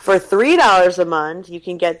 For $3 a month, you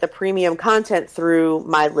can get the premium content through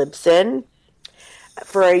My Libsyn.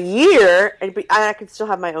 For a year, I could still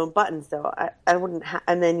have my own buttons, though. I wouldn't,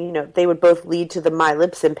 and then they would both lead to the My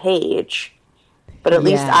Libsyn page. But at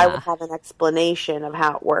least I would have an explanation of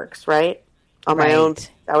how it works, right? On my own,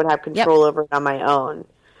 I would have control over it on my own.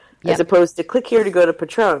 As opposed to click here to go to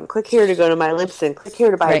Patron, click here to go to My Libsyn, click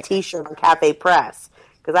here to buy a T-shirt on Cafe Press.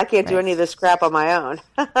 Because I can't do any of this crap on my own.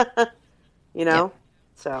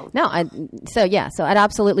 So it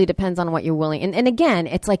absolutely depends on what you're willing. And again,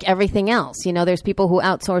 it's like everything else. There's people who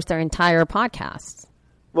outsource their entire podcasts.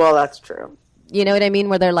 Well, that's true. You know what I mean?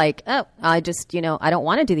 Where they're like, oh, I just, I don't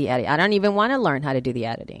want to do the editing. I don't even want to learn how to do the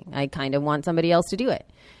editing. I kind of want somebody else to do it.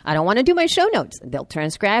 I don't want to do my show notes. They'll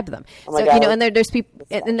transcribe them. Oh so, God, and there's people,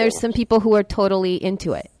 and there's some people who are totally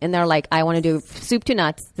into it. And they're like, I want to do soup to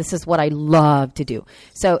nuts. This is what I love to do.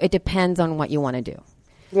 So it depends on what you want to do.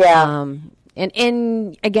 Yeah.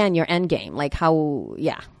 And again, your end game, like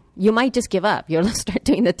you might just give up. You'll start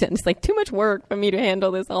doing it's like too much work for me to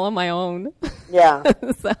handle this all on my own. Yeah.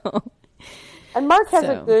 So. And Mark has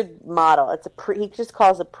a good model. He just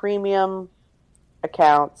calls it premium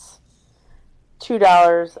accounts.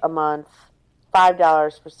 $2 a month,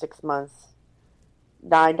 $5 for 6 months,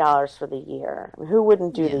 $9 for the year. I mean, who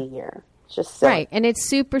wouldn't do the year? It's just silly. Right, and it's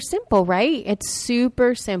super simple, right? It's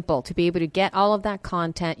super simple to be able to get all of that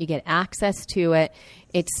content. You get access to it.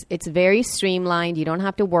 It's very streamlined. You don't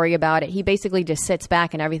have to worry about it. He basically just sits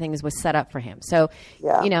back and everything was set up for him. So,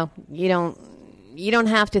 you don't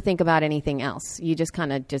have to think about anything else. You just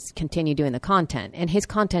kind of just continue doing the content. And his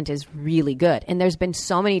content is really good. And there's been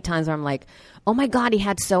so many times where I'm like, oh my God, he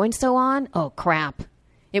had so-and-so on? Oh, crap.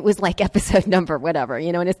 It was like episode number, whatever,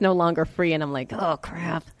 and it's no longer free. And I'm like, oh,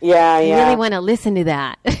 crap. Yeah, I really want to listen to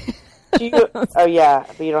that. But you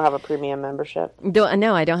don't have a premium membership? No,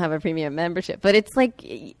 I don't have a premium membership. But it's like,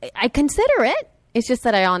 I consider it. It's just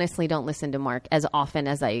that I honestly don't listen to Mark as often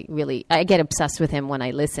as I get obsessed with him when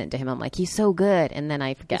I listen to him. I'm like, he's so good. And then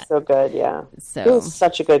I forget. He's so good, yeah. He's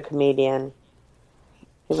such a good comedian.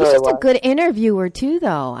 He's just a good interviewer too,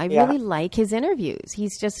 though. I really like his interviews.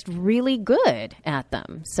 He's just really good at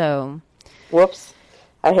them. So. Whoops.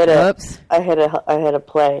 I hit a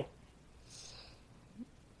play.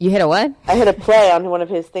 You hit a what? I hit a play on one of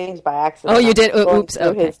his things by accident. Oh, you did? Oops.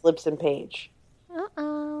 Okay. His Libsyn page.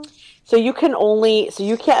 Uh-oh. So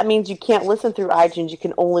it means you can't listen through iTunes. You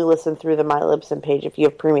can only listen through the My Libsyn page if you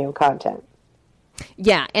have premium content.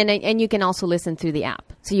 Yeah, and you can also listen through the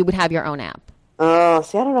app. So you would have your own app. Oh,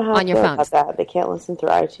 see, I don't know how on your phone. About that. They can't listen through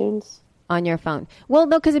iTunes? On your phone. Well,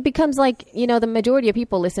 no, because it becomes like, the majority of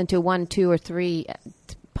people listen to 1, 2, or 3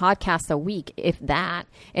 podcasts a week, if that.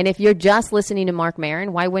 And if you're just listening to Marc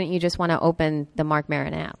Maron, why wouldn't you just want to open the Marc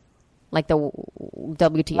Maron app? Like the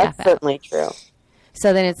WTF app. That's certainly true.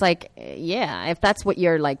 So then it's like, if that's what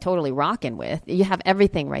you're like totally rocking with, you have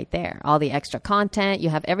everything right there. All the extra content, you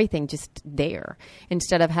have everything just there.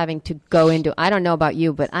 Instead of having to go into, I don't know about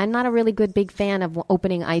you, but I'm not a really big fan of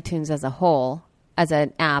opening iTunes as a whole, as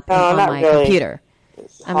an app on my computer.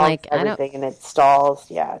 I'm like, I don't. And it stalls.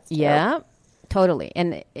 Yeah. Yeah. Totally.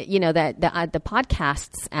 And, that the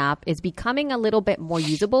podcasts app is becoming a little bit more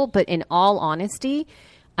usable, but in all honesty,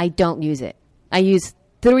 I don't use it. I use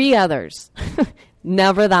 3 others.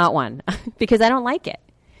 Never that one because I don't like it.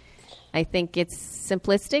 I think it's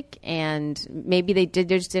simplistic and maybe they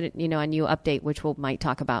just did a new update, which we might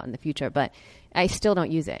talk about in the future, but I still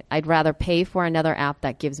don't use it. I'd rather pay for another app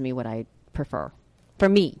that gives me what I prefer. For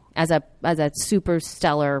me, as a super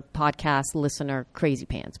stellar podcast listener, crazy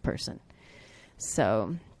pants person.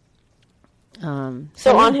 So on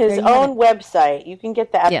his own website, you can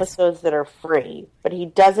get the episodes that are free, but he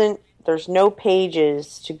doesn't there's no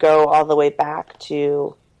pages to go all the way back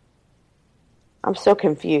to. I'm so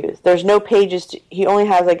confused. There's no pages to. He only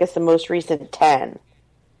has, I guess, the most recent 10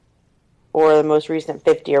 or the most recent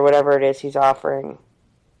 50 or whatever it is he's offering.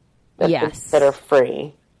 That are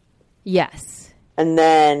free. Yes. And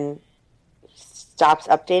then stops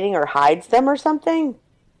updating or hides them or something.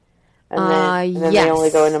 And then they only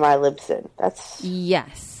go into My Libsyn. That's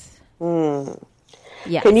yes.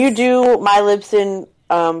 Yes. Can you do My Libsyn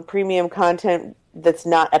premium content that's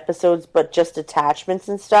not episodes but just attachments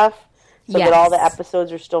and stuff? So that all the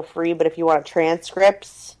episodes are still free, but if you want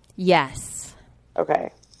transcripts? Yes. Okay.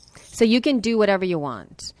 So you can do whatever you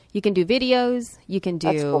want. You can do videos, you can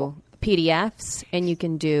do PDFs, and you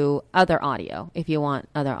can do other audio if you want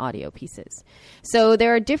other audio pieces. So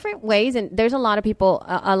there are different ways, and there's a lot of people,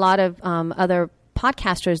 a lot of other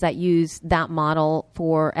podcasters that use that model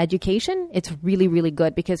for education. It's really, really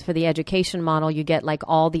good because for the education model, you get like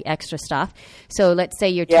all the extra stuff. So let's say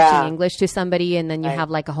you're teaching English to somebody and then you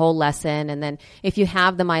have like a whole lesson. And then if you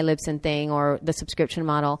have the My Libsyn thing or the subscription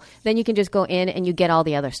model, then you can just go in and you get all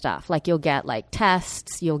the other stuff. Like you'll get like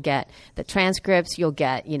tests, you'll get the transcripts, you'll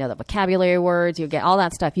get, you know, the vocabulary words, you'll get all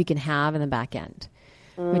that stuff you can have in the back end,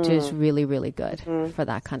 which is really, really good for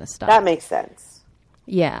that kind of stuff. That makes sense.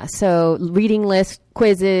 Yeah, so reading lists,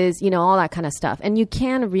 quizzes, you know, all that kind of stuff. And you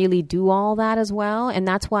can really do all that as well, and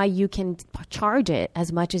that's why you can charge it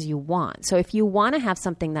as much as you want. So if you want to have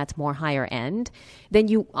something that's more higher end, then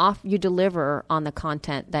you deliver on the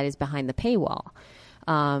content that is behind the paywall.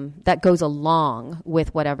 That goes along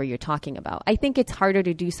with whatever you're talking about. I think it's harder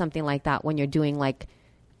to do something like that when you're doing like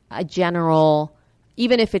a general,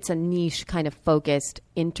 even if it's a niche kind of focused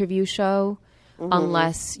interview show,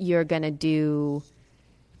 unless you're going to do,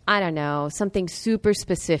 I don't know, something super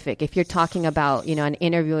specific. If you're talking about, you know, and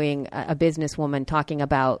interviewing a businesswoman talking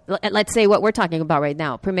about, let's say what we're talking about right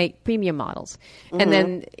now, premium models. And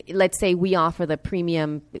then let's say we offer the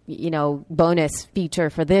premium, you know, bonus feature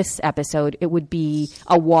for this episode. It would be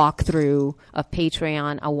a walkthrough of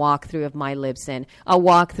Patreon, a walkthrough of My Libsyn, a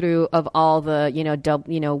walkthrough of all the, you know,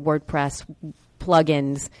 WordPress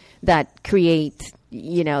plugins that create,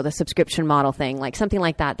 you know, the subscription model thing, like something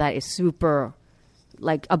like that, that is super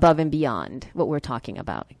like above and beyond what we're talking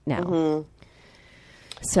about now.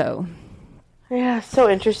 So yeah, so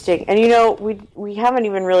interesting. And you know, we haven't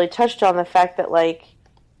even really touched on the fact that like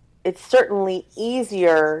it's certainly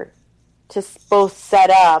easier to both set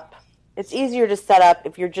up. It's easier to set up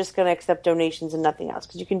if you're just going to accept donations and nothing else,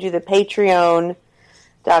 because you can do the patreon.com,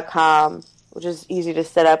 which is easy to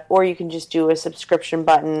set up, or you can just do a subscription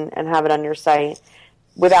button and have it on your site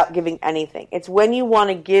without giving anything. It's when you want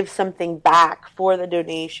to give something back for the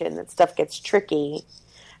donation that stuff gets tricky.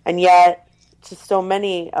 And yet, to so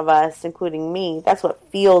many of us, including me, that's what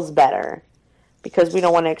feels better, because we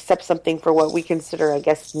don't want to accept something for what we consider, I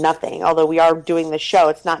guess, nothing. Although we are doing the show,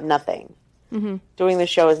 it's not nothing. Doing the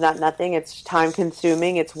show is not nothing. It's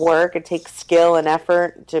time-consuming. It's work. It takes skill and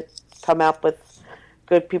effort to come up with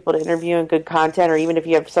good people to interview and good content, or even if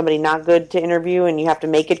you have somebody not good to interview and you have to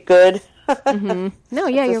make it good. No,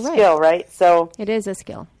 yeah, you're right. Skill, right? So it is a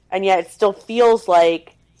skill. And yet it still feels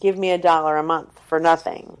like, give me $1 a month for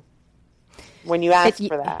nothing when you ask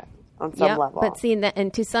for that on some level. But see,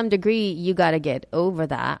 and to some degree, you got to get over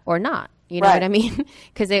that or not. You know what I mean?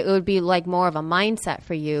 Because it would be like more of a mindset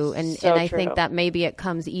for you. And I think that maybe it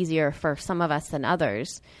comes easier for some of us than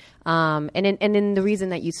others. And in the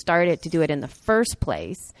reason that you started to do it in the first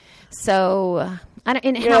place. So, how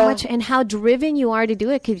much and how driven you are to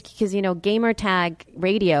do it, because you know, Gamertag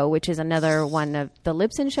Radio, which is another one of the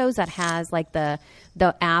Libsyn shows that has like the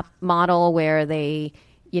app model where they,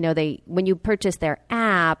 you know, when you purchase their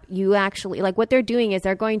app, you actually, like, what they're doing is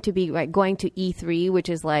they're going to be going to E3, which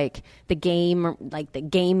is like the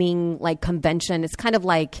gaming like convention. It's kind of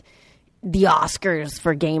like the Oscars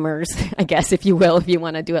for gamers, I guess, if you will, if you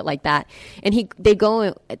want to do it like that. And they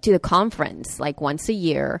go to the conference like once a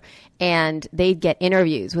year, and they get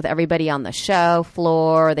interviews with everybody on the show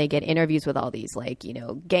floor. They get interviews with all these, like, you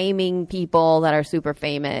know, gaming people that are super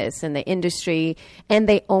famous in the industry, and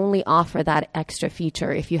they only offer that extra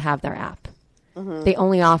feature if you have their app. They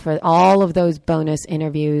only offer all of those bonus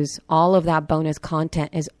interviews. All of that bonus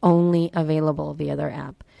content is only available via their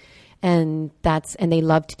app. And they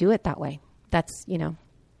love to do it that way. That's, you know.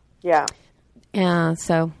 Yeah.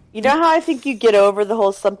 So. You know how I think you get over the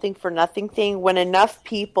whole something for nothing thing? When enough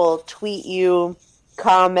people tweet you,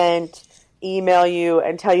 comment, email you,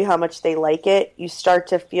 and tell you how much they like it, you start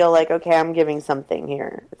to feel like, okay, I'm giving something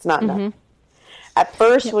here. It's not nothing. At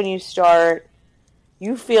first, when you start,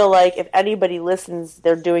 you feel like if anybody listens,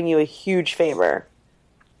 they're doing you a huge favor.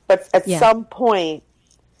 But at some point,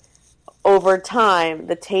 over time,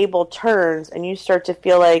 the table turns and you start to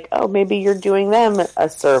feel like, oh, maybe you're doing them a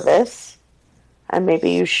service and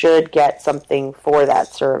maybe you should get something for that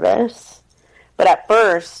service. But at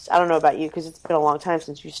first, I don't know about you because it's been a long time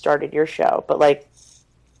since you started your show, but like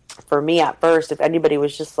for me at first, if anybody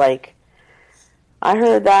was just like, I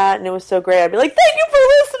heard that and it was so great, I'd be like, thank you for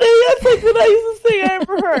listening. That's like the nicest thing I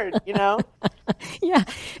ever heard, you know? Yeah.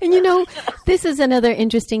 And this is another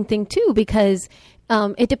interesting thing too, because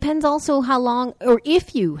it depends also how long or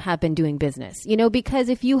if you have been doing business, because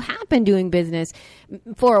if you have been doing business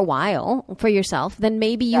for a while for yourself, then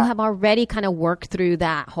maybe you have already kind of worked through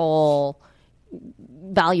that whole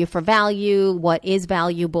value for value, what is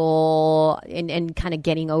valuable, and kind of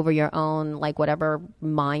getting over your own, like whatever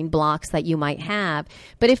mind blocks that you might have.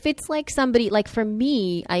 But if it's like somebody, like for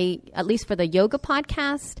me, at least for the yoga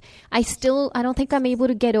podcast, I don't think I'm able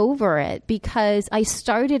to get over it because I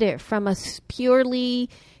started it from a purely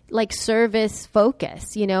like service focus,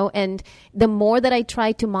 and the more that I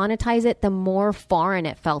tried to monetize it, the more foreign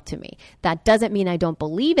it felt to me. That doesn't mean I don't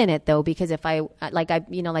believe in it though, because if like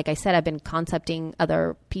I said, I've been concepting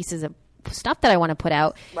other pieces of stuff that I want to put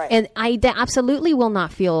out. Right. And I absolutely will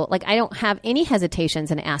not feel like I don't have any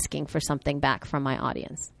hesitations in asking for something back from my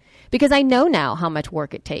audience. Because I know now how much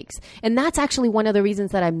work it takes. And that's actually one of the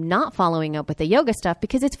reasons that I'm not following up with the yoga stuff,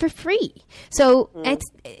 because it's for free. So it's,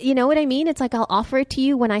 you know what I mean? It's like I'll offer it to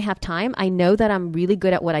you when I have time. I know that I'm really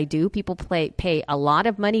good at what I do. People pay a lot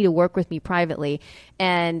of money to work with me privately.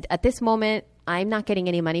 And at this moment, I'm not getting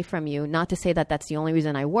any money from you. Not to say that that's the only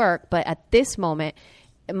reason I work, but at this moment,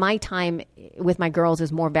 my time with my girls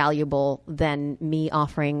is more valuable than me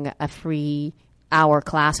offering a free hour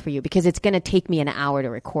class for you, because it's going to take me an hour to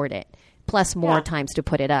record it plus more times to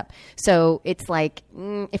put it up. So it's like,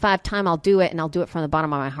 if I have time, I'll do it, and I'll do it from the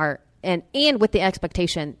bottom of my heart, and with the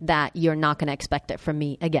expectation that you're not going to expect it from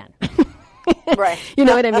me again. Right. You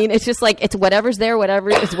know what I mean? It's just like, it's whatever's there,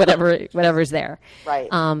 whatever's there. Right.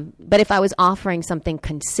 But if I was offering something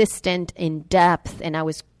consistent, in depth, and I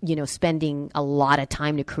was, spending a lot of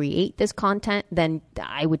time to create this content, then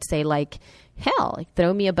I would say like, hell, like,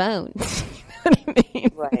 throw me a bone. What I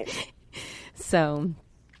mean? Right. So,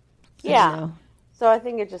 yeah. So I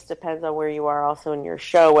think it just depends on where you are also in your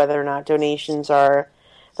show, whether or not donations are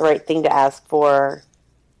the right thing to ask for.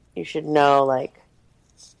 You should know, like,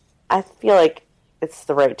 I feel like it's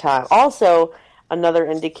the right time. Also, another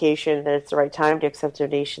indication that it's the right time to accept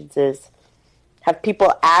donations is, have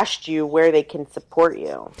people asked you where they can support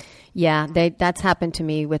you? Yeah, that's happened to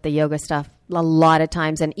me with the yoga stuff a lot of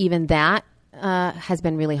times. And even that has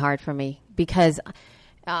been really hard for me, because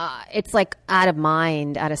it's like out of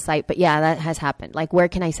mind, out of sight. But yeah, that has happened. Like, where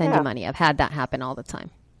can I send you money? I've had that happen all the time.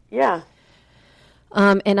 Yeah.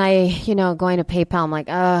 And I, going to PayPal, I'm like,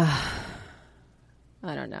 I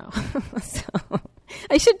don't know. So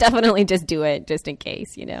I should definitely just do it just in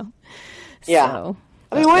case, Yeah. So,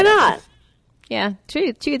 I mean, why not? Yeah,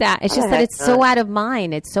 true that. It's just that it's so out of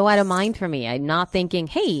mind. It's so out of mind for me. I'm not thinking,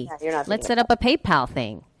 hey, let's set up a PayPal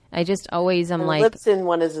thing. I just always am like... Libsyn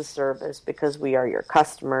one is a service because we are your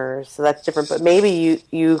customers, so that's different. But maybe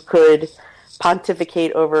you could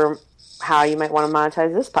pontificate over how you might want to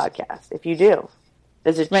monetize this podcast, if you do.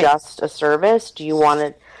 Is it just a service? Do you want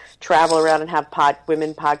to travel around and have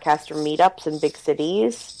women podcaster meetups in big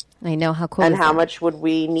cities? I know, how cool and is how that? much would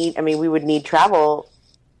we need? I mean, we would need travel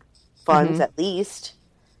funds at least,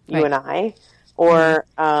 you and I. Or,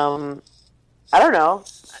 I don't know.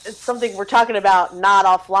 It's something we're talking about not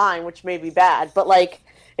offline, which may be bad. But, like,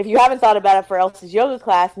 if you haven't thought about it for Elsie's yoga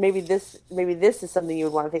class, maybe this is something you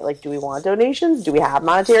would want to think, like, do we want donations? Do we have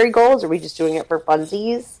monetary goals? Are we just doing it for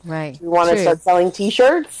funsies? Right. Do we want to start selling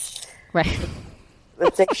T-shirts? Right.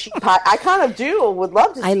 Let's say I kind of would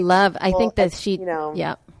love to see I think that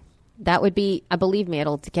yeah. That would be, believe me,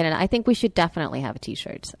 it'll get it. I think we should definitely have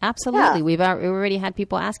T-shirts. Absolutely. Yeah. We've already had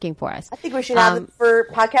people asking for us. I think we should have it for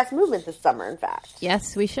Podcast Movement this summer, in fact.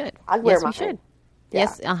 Yes, we should. I'd wear yes, mine. we should.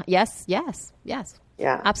 Yeah. Yes.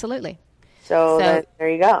 Yeah. Absolutely. So there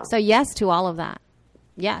you go. So yes to all of that.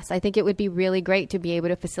 Yes, I think it would be really great to be able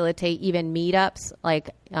to facilitate even meetups, like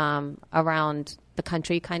around the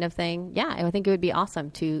country kind of thing. Yeah, I think it would be awesome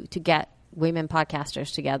to get women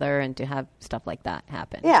podcasters together and to have stuff like that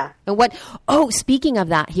happen. Yeah. And speaking of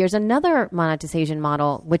that, here's another monetization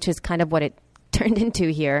model, which is kind of what it turned into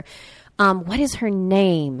here. What is her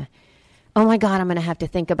name? Oh my God, I'm going to have to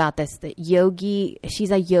think about this.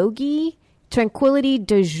 She's a yogi, Tranquility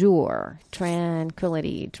du Jour.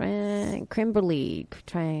 Tranquility du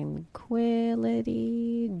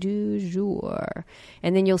Jour.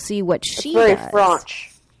 And then you'll see what she does. Very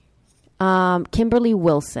French. Kimberly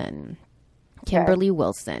Wilson. Kimberly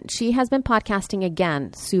Wilson. She has been podcasting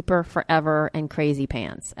again, super forever and crazy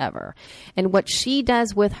pants ever. And what she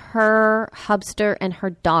does with her hubster and her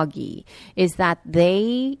doggy is that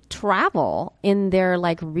they travel in their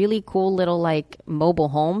like really cool little like mobile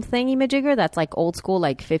home thingy-majigger that's like old school,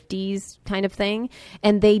 like 50s kind of thing.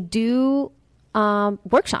 And they do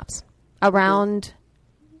workshops around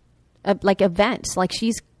like events. Like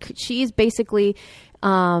she's basically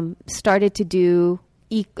started to do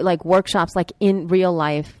like workshops, like in real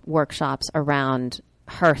life workshops around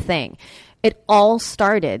her thing. It all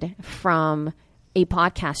started from a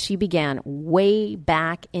podcast she began way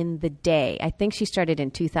back in the day. I think she started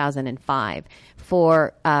in 2005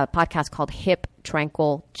 for a podcast called Hip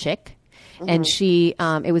Tranquil Chick. And she,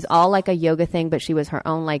 it was all like a yoga thing, but she was her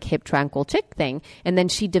own like hip tranquil chick thing. And then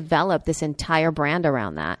she developed this entire brand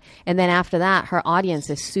around that. And then after that, her audience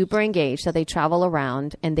is super engaged. So they travel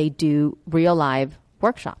around and they do real live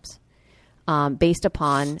workshops based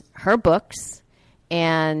upon her books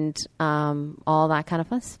and all that kind of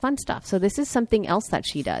fun stuff. So this is something else that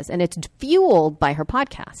she does. And it's fueled by her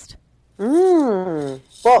podcast,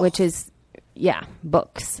 which is,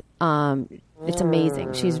 books. It's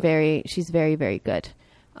amazing. She's very, very good.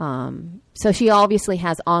 So she obviously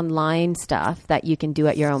has online stuff that you can do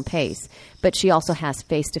at your own pace, but she also has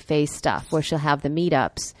face-to-face stuff where she'll have the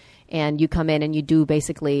meetups and you come in and you do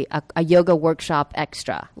basically a yoga workshop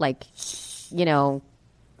extra. Like, you know,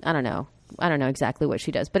 I don't know exactly what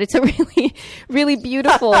she does, but it's a really, really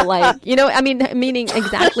beautiful, like, you know, I mean, meaning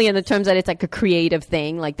exactly in the terms that it's like a creative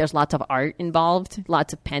thing. Like there's lots of art involved,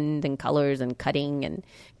 lots of pens and colors and cutting and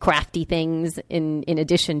crafty things in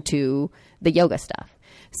addition to the yoga stuff.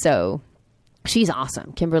 So she's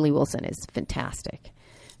awesome. Kimberly Wilson is fantastic.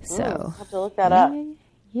 So I'll have to look that up.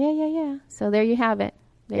 Yeah. So there you have it.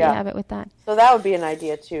 There you have it with that. So that would be an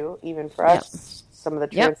idea too, even for us, some of the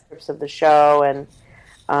transcripts of the show and,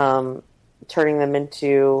 turning them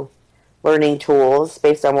into learning tools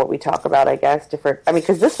based on what we talk about, I guess.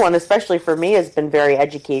 Because this one, especially for me, has been very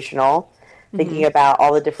educational, thinking about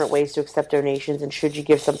all the different ways to accept donations and should you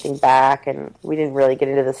give something back. And we didn't really get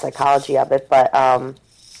into the psychology of it, but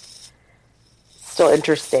still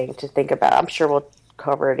interesting to think about. I'm sure we'll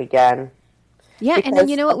cover it again. Yeah, and then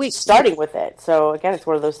you know what? Starting with it. So, again, it's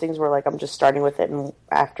one of those things where, like, I'm just starting with it, and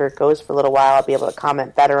after it goes for a little while, I'll be able to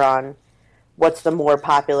comment better on what's the more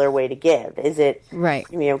popular way to give? Is it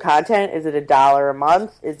premium content? Is it $1 a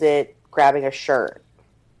month? Is it grabbing a shirt?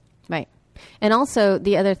 Right. And also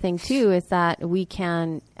the other thing too is that we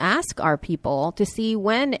can ask our people to see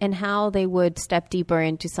when and how they would step deeper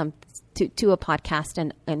into to a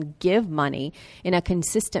podcast and give money in a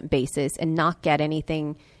consistent basis and not get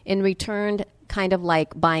anything in return, kind of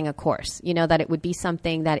like buying a course, you know, that it would be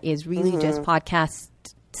something that is really just podcast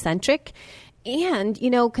centric. And,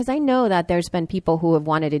 you know, because I know that there's been people who have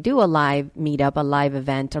wanted to do a live meetup, a live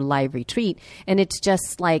event, or live retreat. And it's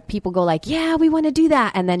just like people go like, yeah, we want to do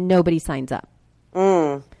that. And then nobody signs up.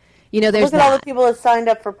 You know, there's look at all the people that signed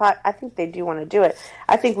up for I think they do want to do it.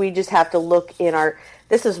 I think we just have to look in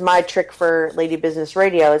this is my trick for Lady Business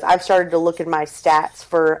Radio is I've started to look at my stats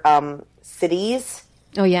for cities.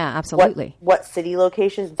 Oh, yeah, absolutely. What city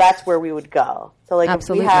locations, that's where we would go. So, like, if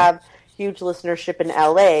we have huge listenership in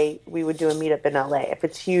LA, we would do a meetup in LA. If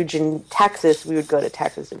it's huge in Texas, we would go to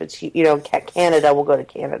Texas. If it's, you know, Canada, we'll go to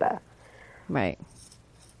Canada. Right.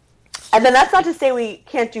 And then that's not to say we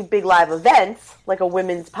can't do big live events, like a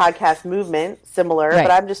women's podcast movement, similar,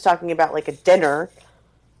 but I'm just talking about like a dinner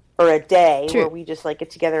or a day where we just like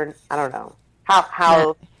get together and, I don't know,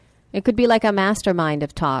 how it could be like a mastermind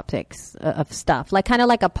of topics, of stuff, like kind of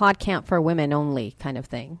like a PodCamp for women only kind of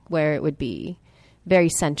thing, where it would be very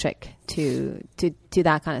centric to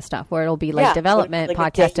that kind of stuff, where it'll be like development,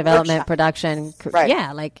 like podcast development, workshop. Production.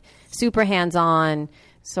 Yeah, like super hands-on,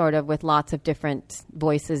 sort of with lots of different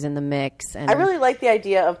voices in the mix. And I really like the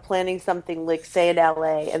idea of planning something like, say, in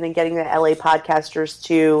LA, and then getting the LA podcasters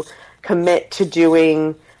to commit to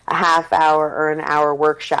doing a half hour or an hour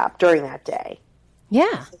workshop during that day.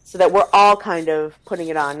 Yeah. So that we're all kind of putting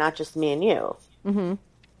it on, not just me and you. Mm-hmm.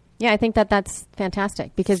 Yeah, I think that's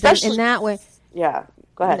fantastic because then in that way... Yeah,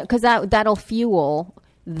 go ahead. Because that'll fuel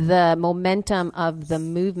the momentum of the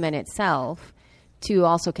movement itself to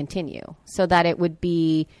also continue, so that it would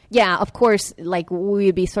be, of course, like we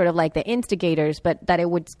would be sort of like the instigators, but that it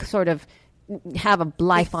would sort of have a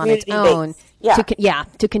life on its own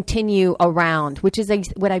to continue around, which is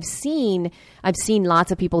what I've seen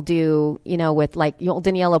lots of people do, you know, with like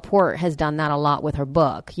Danielle Laporte has done that a lot with her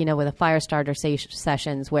book, you know, with the Firestarter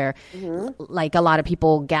sessions where like a lot of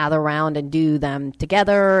people gather around and do them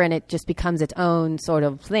together, and it just becomes its own sort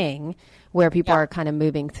of thing where people are kind of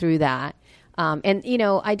moving through that. And, you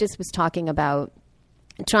know, I just was talking about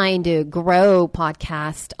trying to grow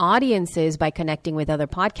podcast audiences by connecting with other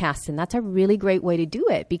podcasts. And that's a really great way to do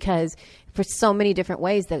it, because for so many different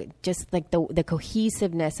ways that just like the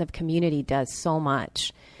cohesiveness of community does so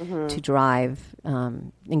much to drive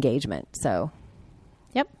engagement. So,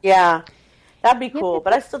 yep. Yeah, that'd be cool.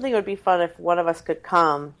 But I still think it would be fun if one of us could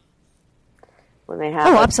come when they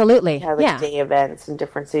have absolutely. Have day events in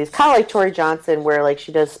different cities. Kind of like Tori Johnson, where like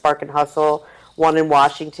she does Spark and Hustle, one in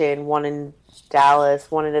Washington, one in Dallas,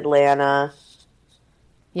 one in Atlanta.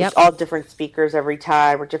 Yep. Just all different speakers every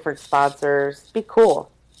time, or different sponsors. It'd be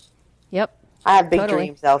cool. Yep. I have big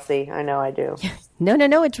dreams, Elsie. I know I do.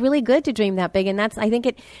 No. It's really good to dream that big, and I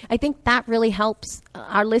think that really helps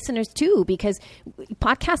our listeners too, because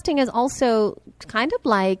podcasting is also kind of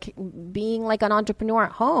like being like an entrepreneur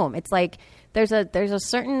at home. It's like there's a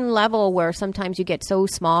certain level where sometimes you get so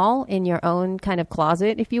small in your own kind of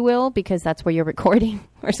closet, if you will, because that's where you're recording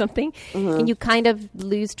or something, and you kind of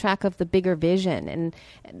lose track of the bigger vision, and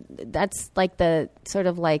that's like the sort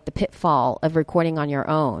of like the pitfall of recording on your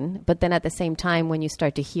own. But then at the same time, when you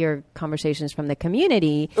start to hear conversations from the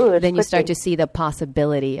community, then you start to see the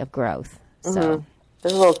possibility of growth. So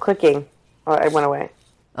there's a little clicking. Oh, it went away.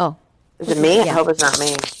 Oh, is it me? Yeah. I hope it's not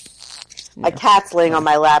me. No. A cat's laying on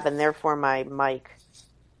my lap, and therefore my mic.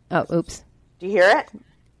 Oh, oops. Do you hear it?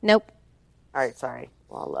 Nope. All right, sorry.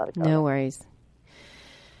 Well, I'll let it go. No worries.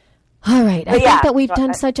 All right. I think that we've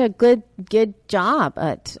done such a good job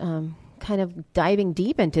at kind of diving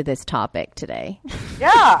deep into this topic today.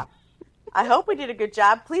 Yeah. I hope we did a good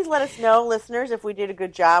job. Please let us know, listeners, if we did a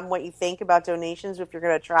good job, what you think about donations, if you're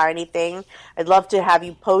going to try anything. I'd love to have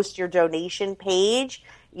you post your donation page,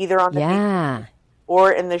 either on the page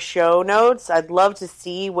or in the show notes. I'd love to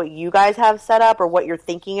see what you guys have set up or what you're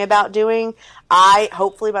thinking about doing.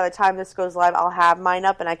 Hopefully by the time this goes live, I'll have mine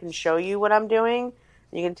up and I can show you what I'm doing.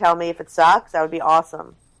 You can tell me if it sucks. That would be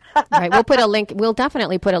awesome. All right. We'll put a link. We'll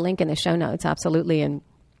definitely put a link in the show notes. Absolutely. And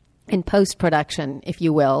in post-production, if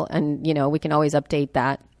you will. And, you know, we can always update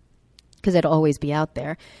that because it'll always be out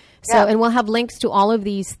there. So, and we'll have links to all of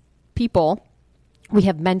these people we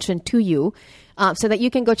have mentioned to you, so that you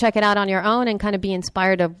can go check it out on your own and kind of be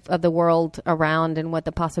inspired of the world around and what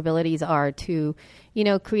the possibilities are to, you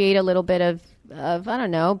know, create a little bit of I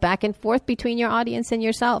don't know, back and forth between your audience and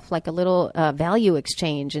yourself, like a little value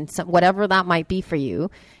exchange and whatever that might be for you,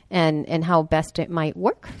 and how best it might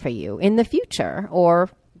work for you in the future or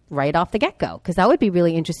right off the get-go. Because that would be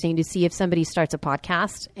really interesting to see if somebody starts a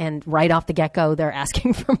podcast and right off the get-go they're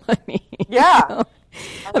asking for money. Yeah. You know?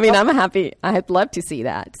 I mean, I'm happy. I'd love to see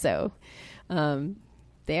that. So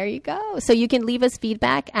there you go. So you can leave us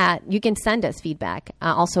feedback you can send us feedback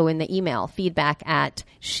also in the email,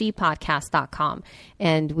 feedback@shepodcast.com.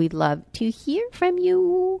 And we'd love to hear from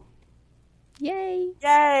you. Yay.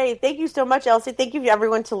 Yay. Thank you so much, Elsie. Thank you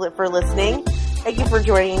everyone for listening. Thank you for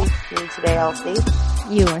joining me today, Elsie.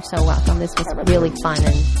 You are so welcome. This was really fun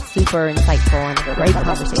and super insightful and a great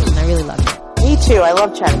conversation. I really loved it. Me too. I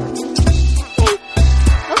love chatting with you.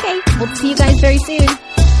 Okay. We'll see you guys very soon.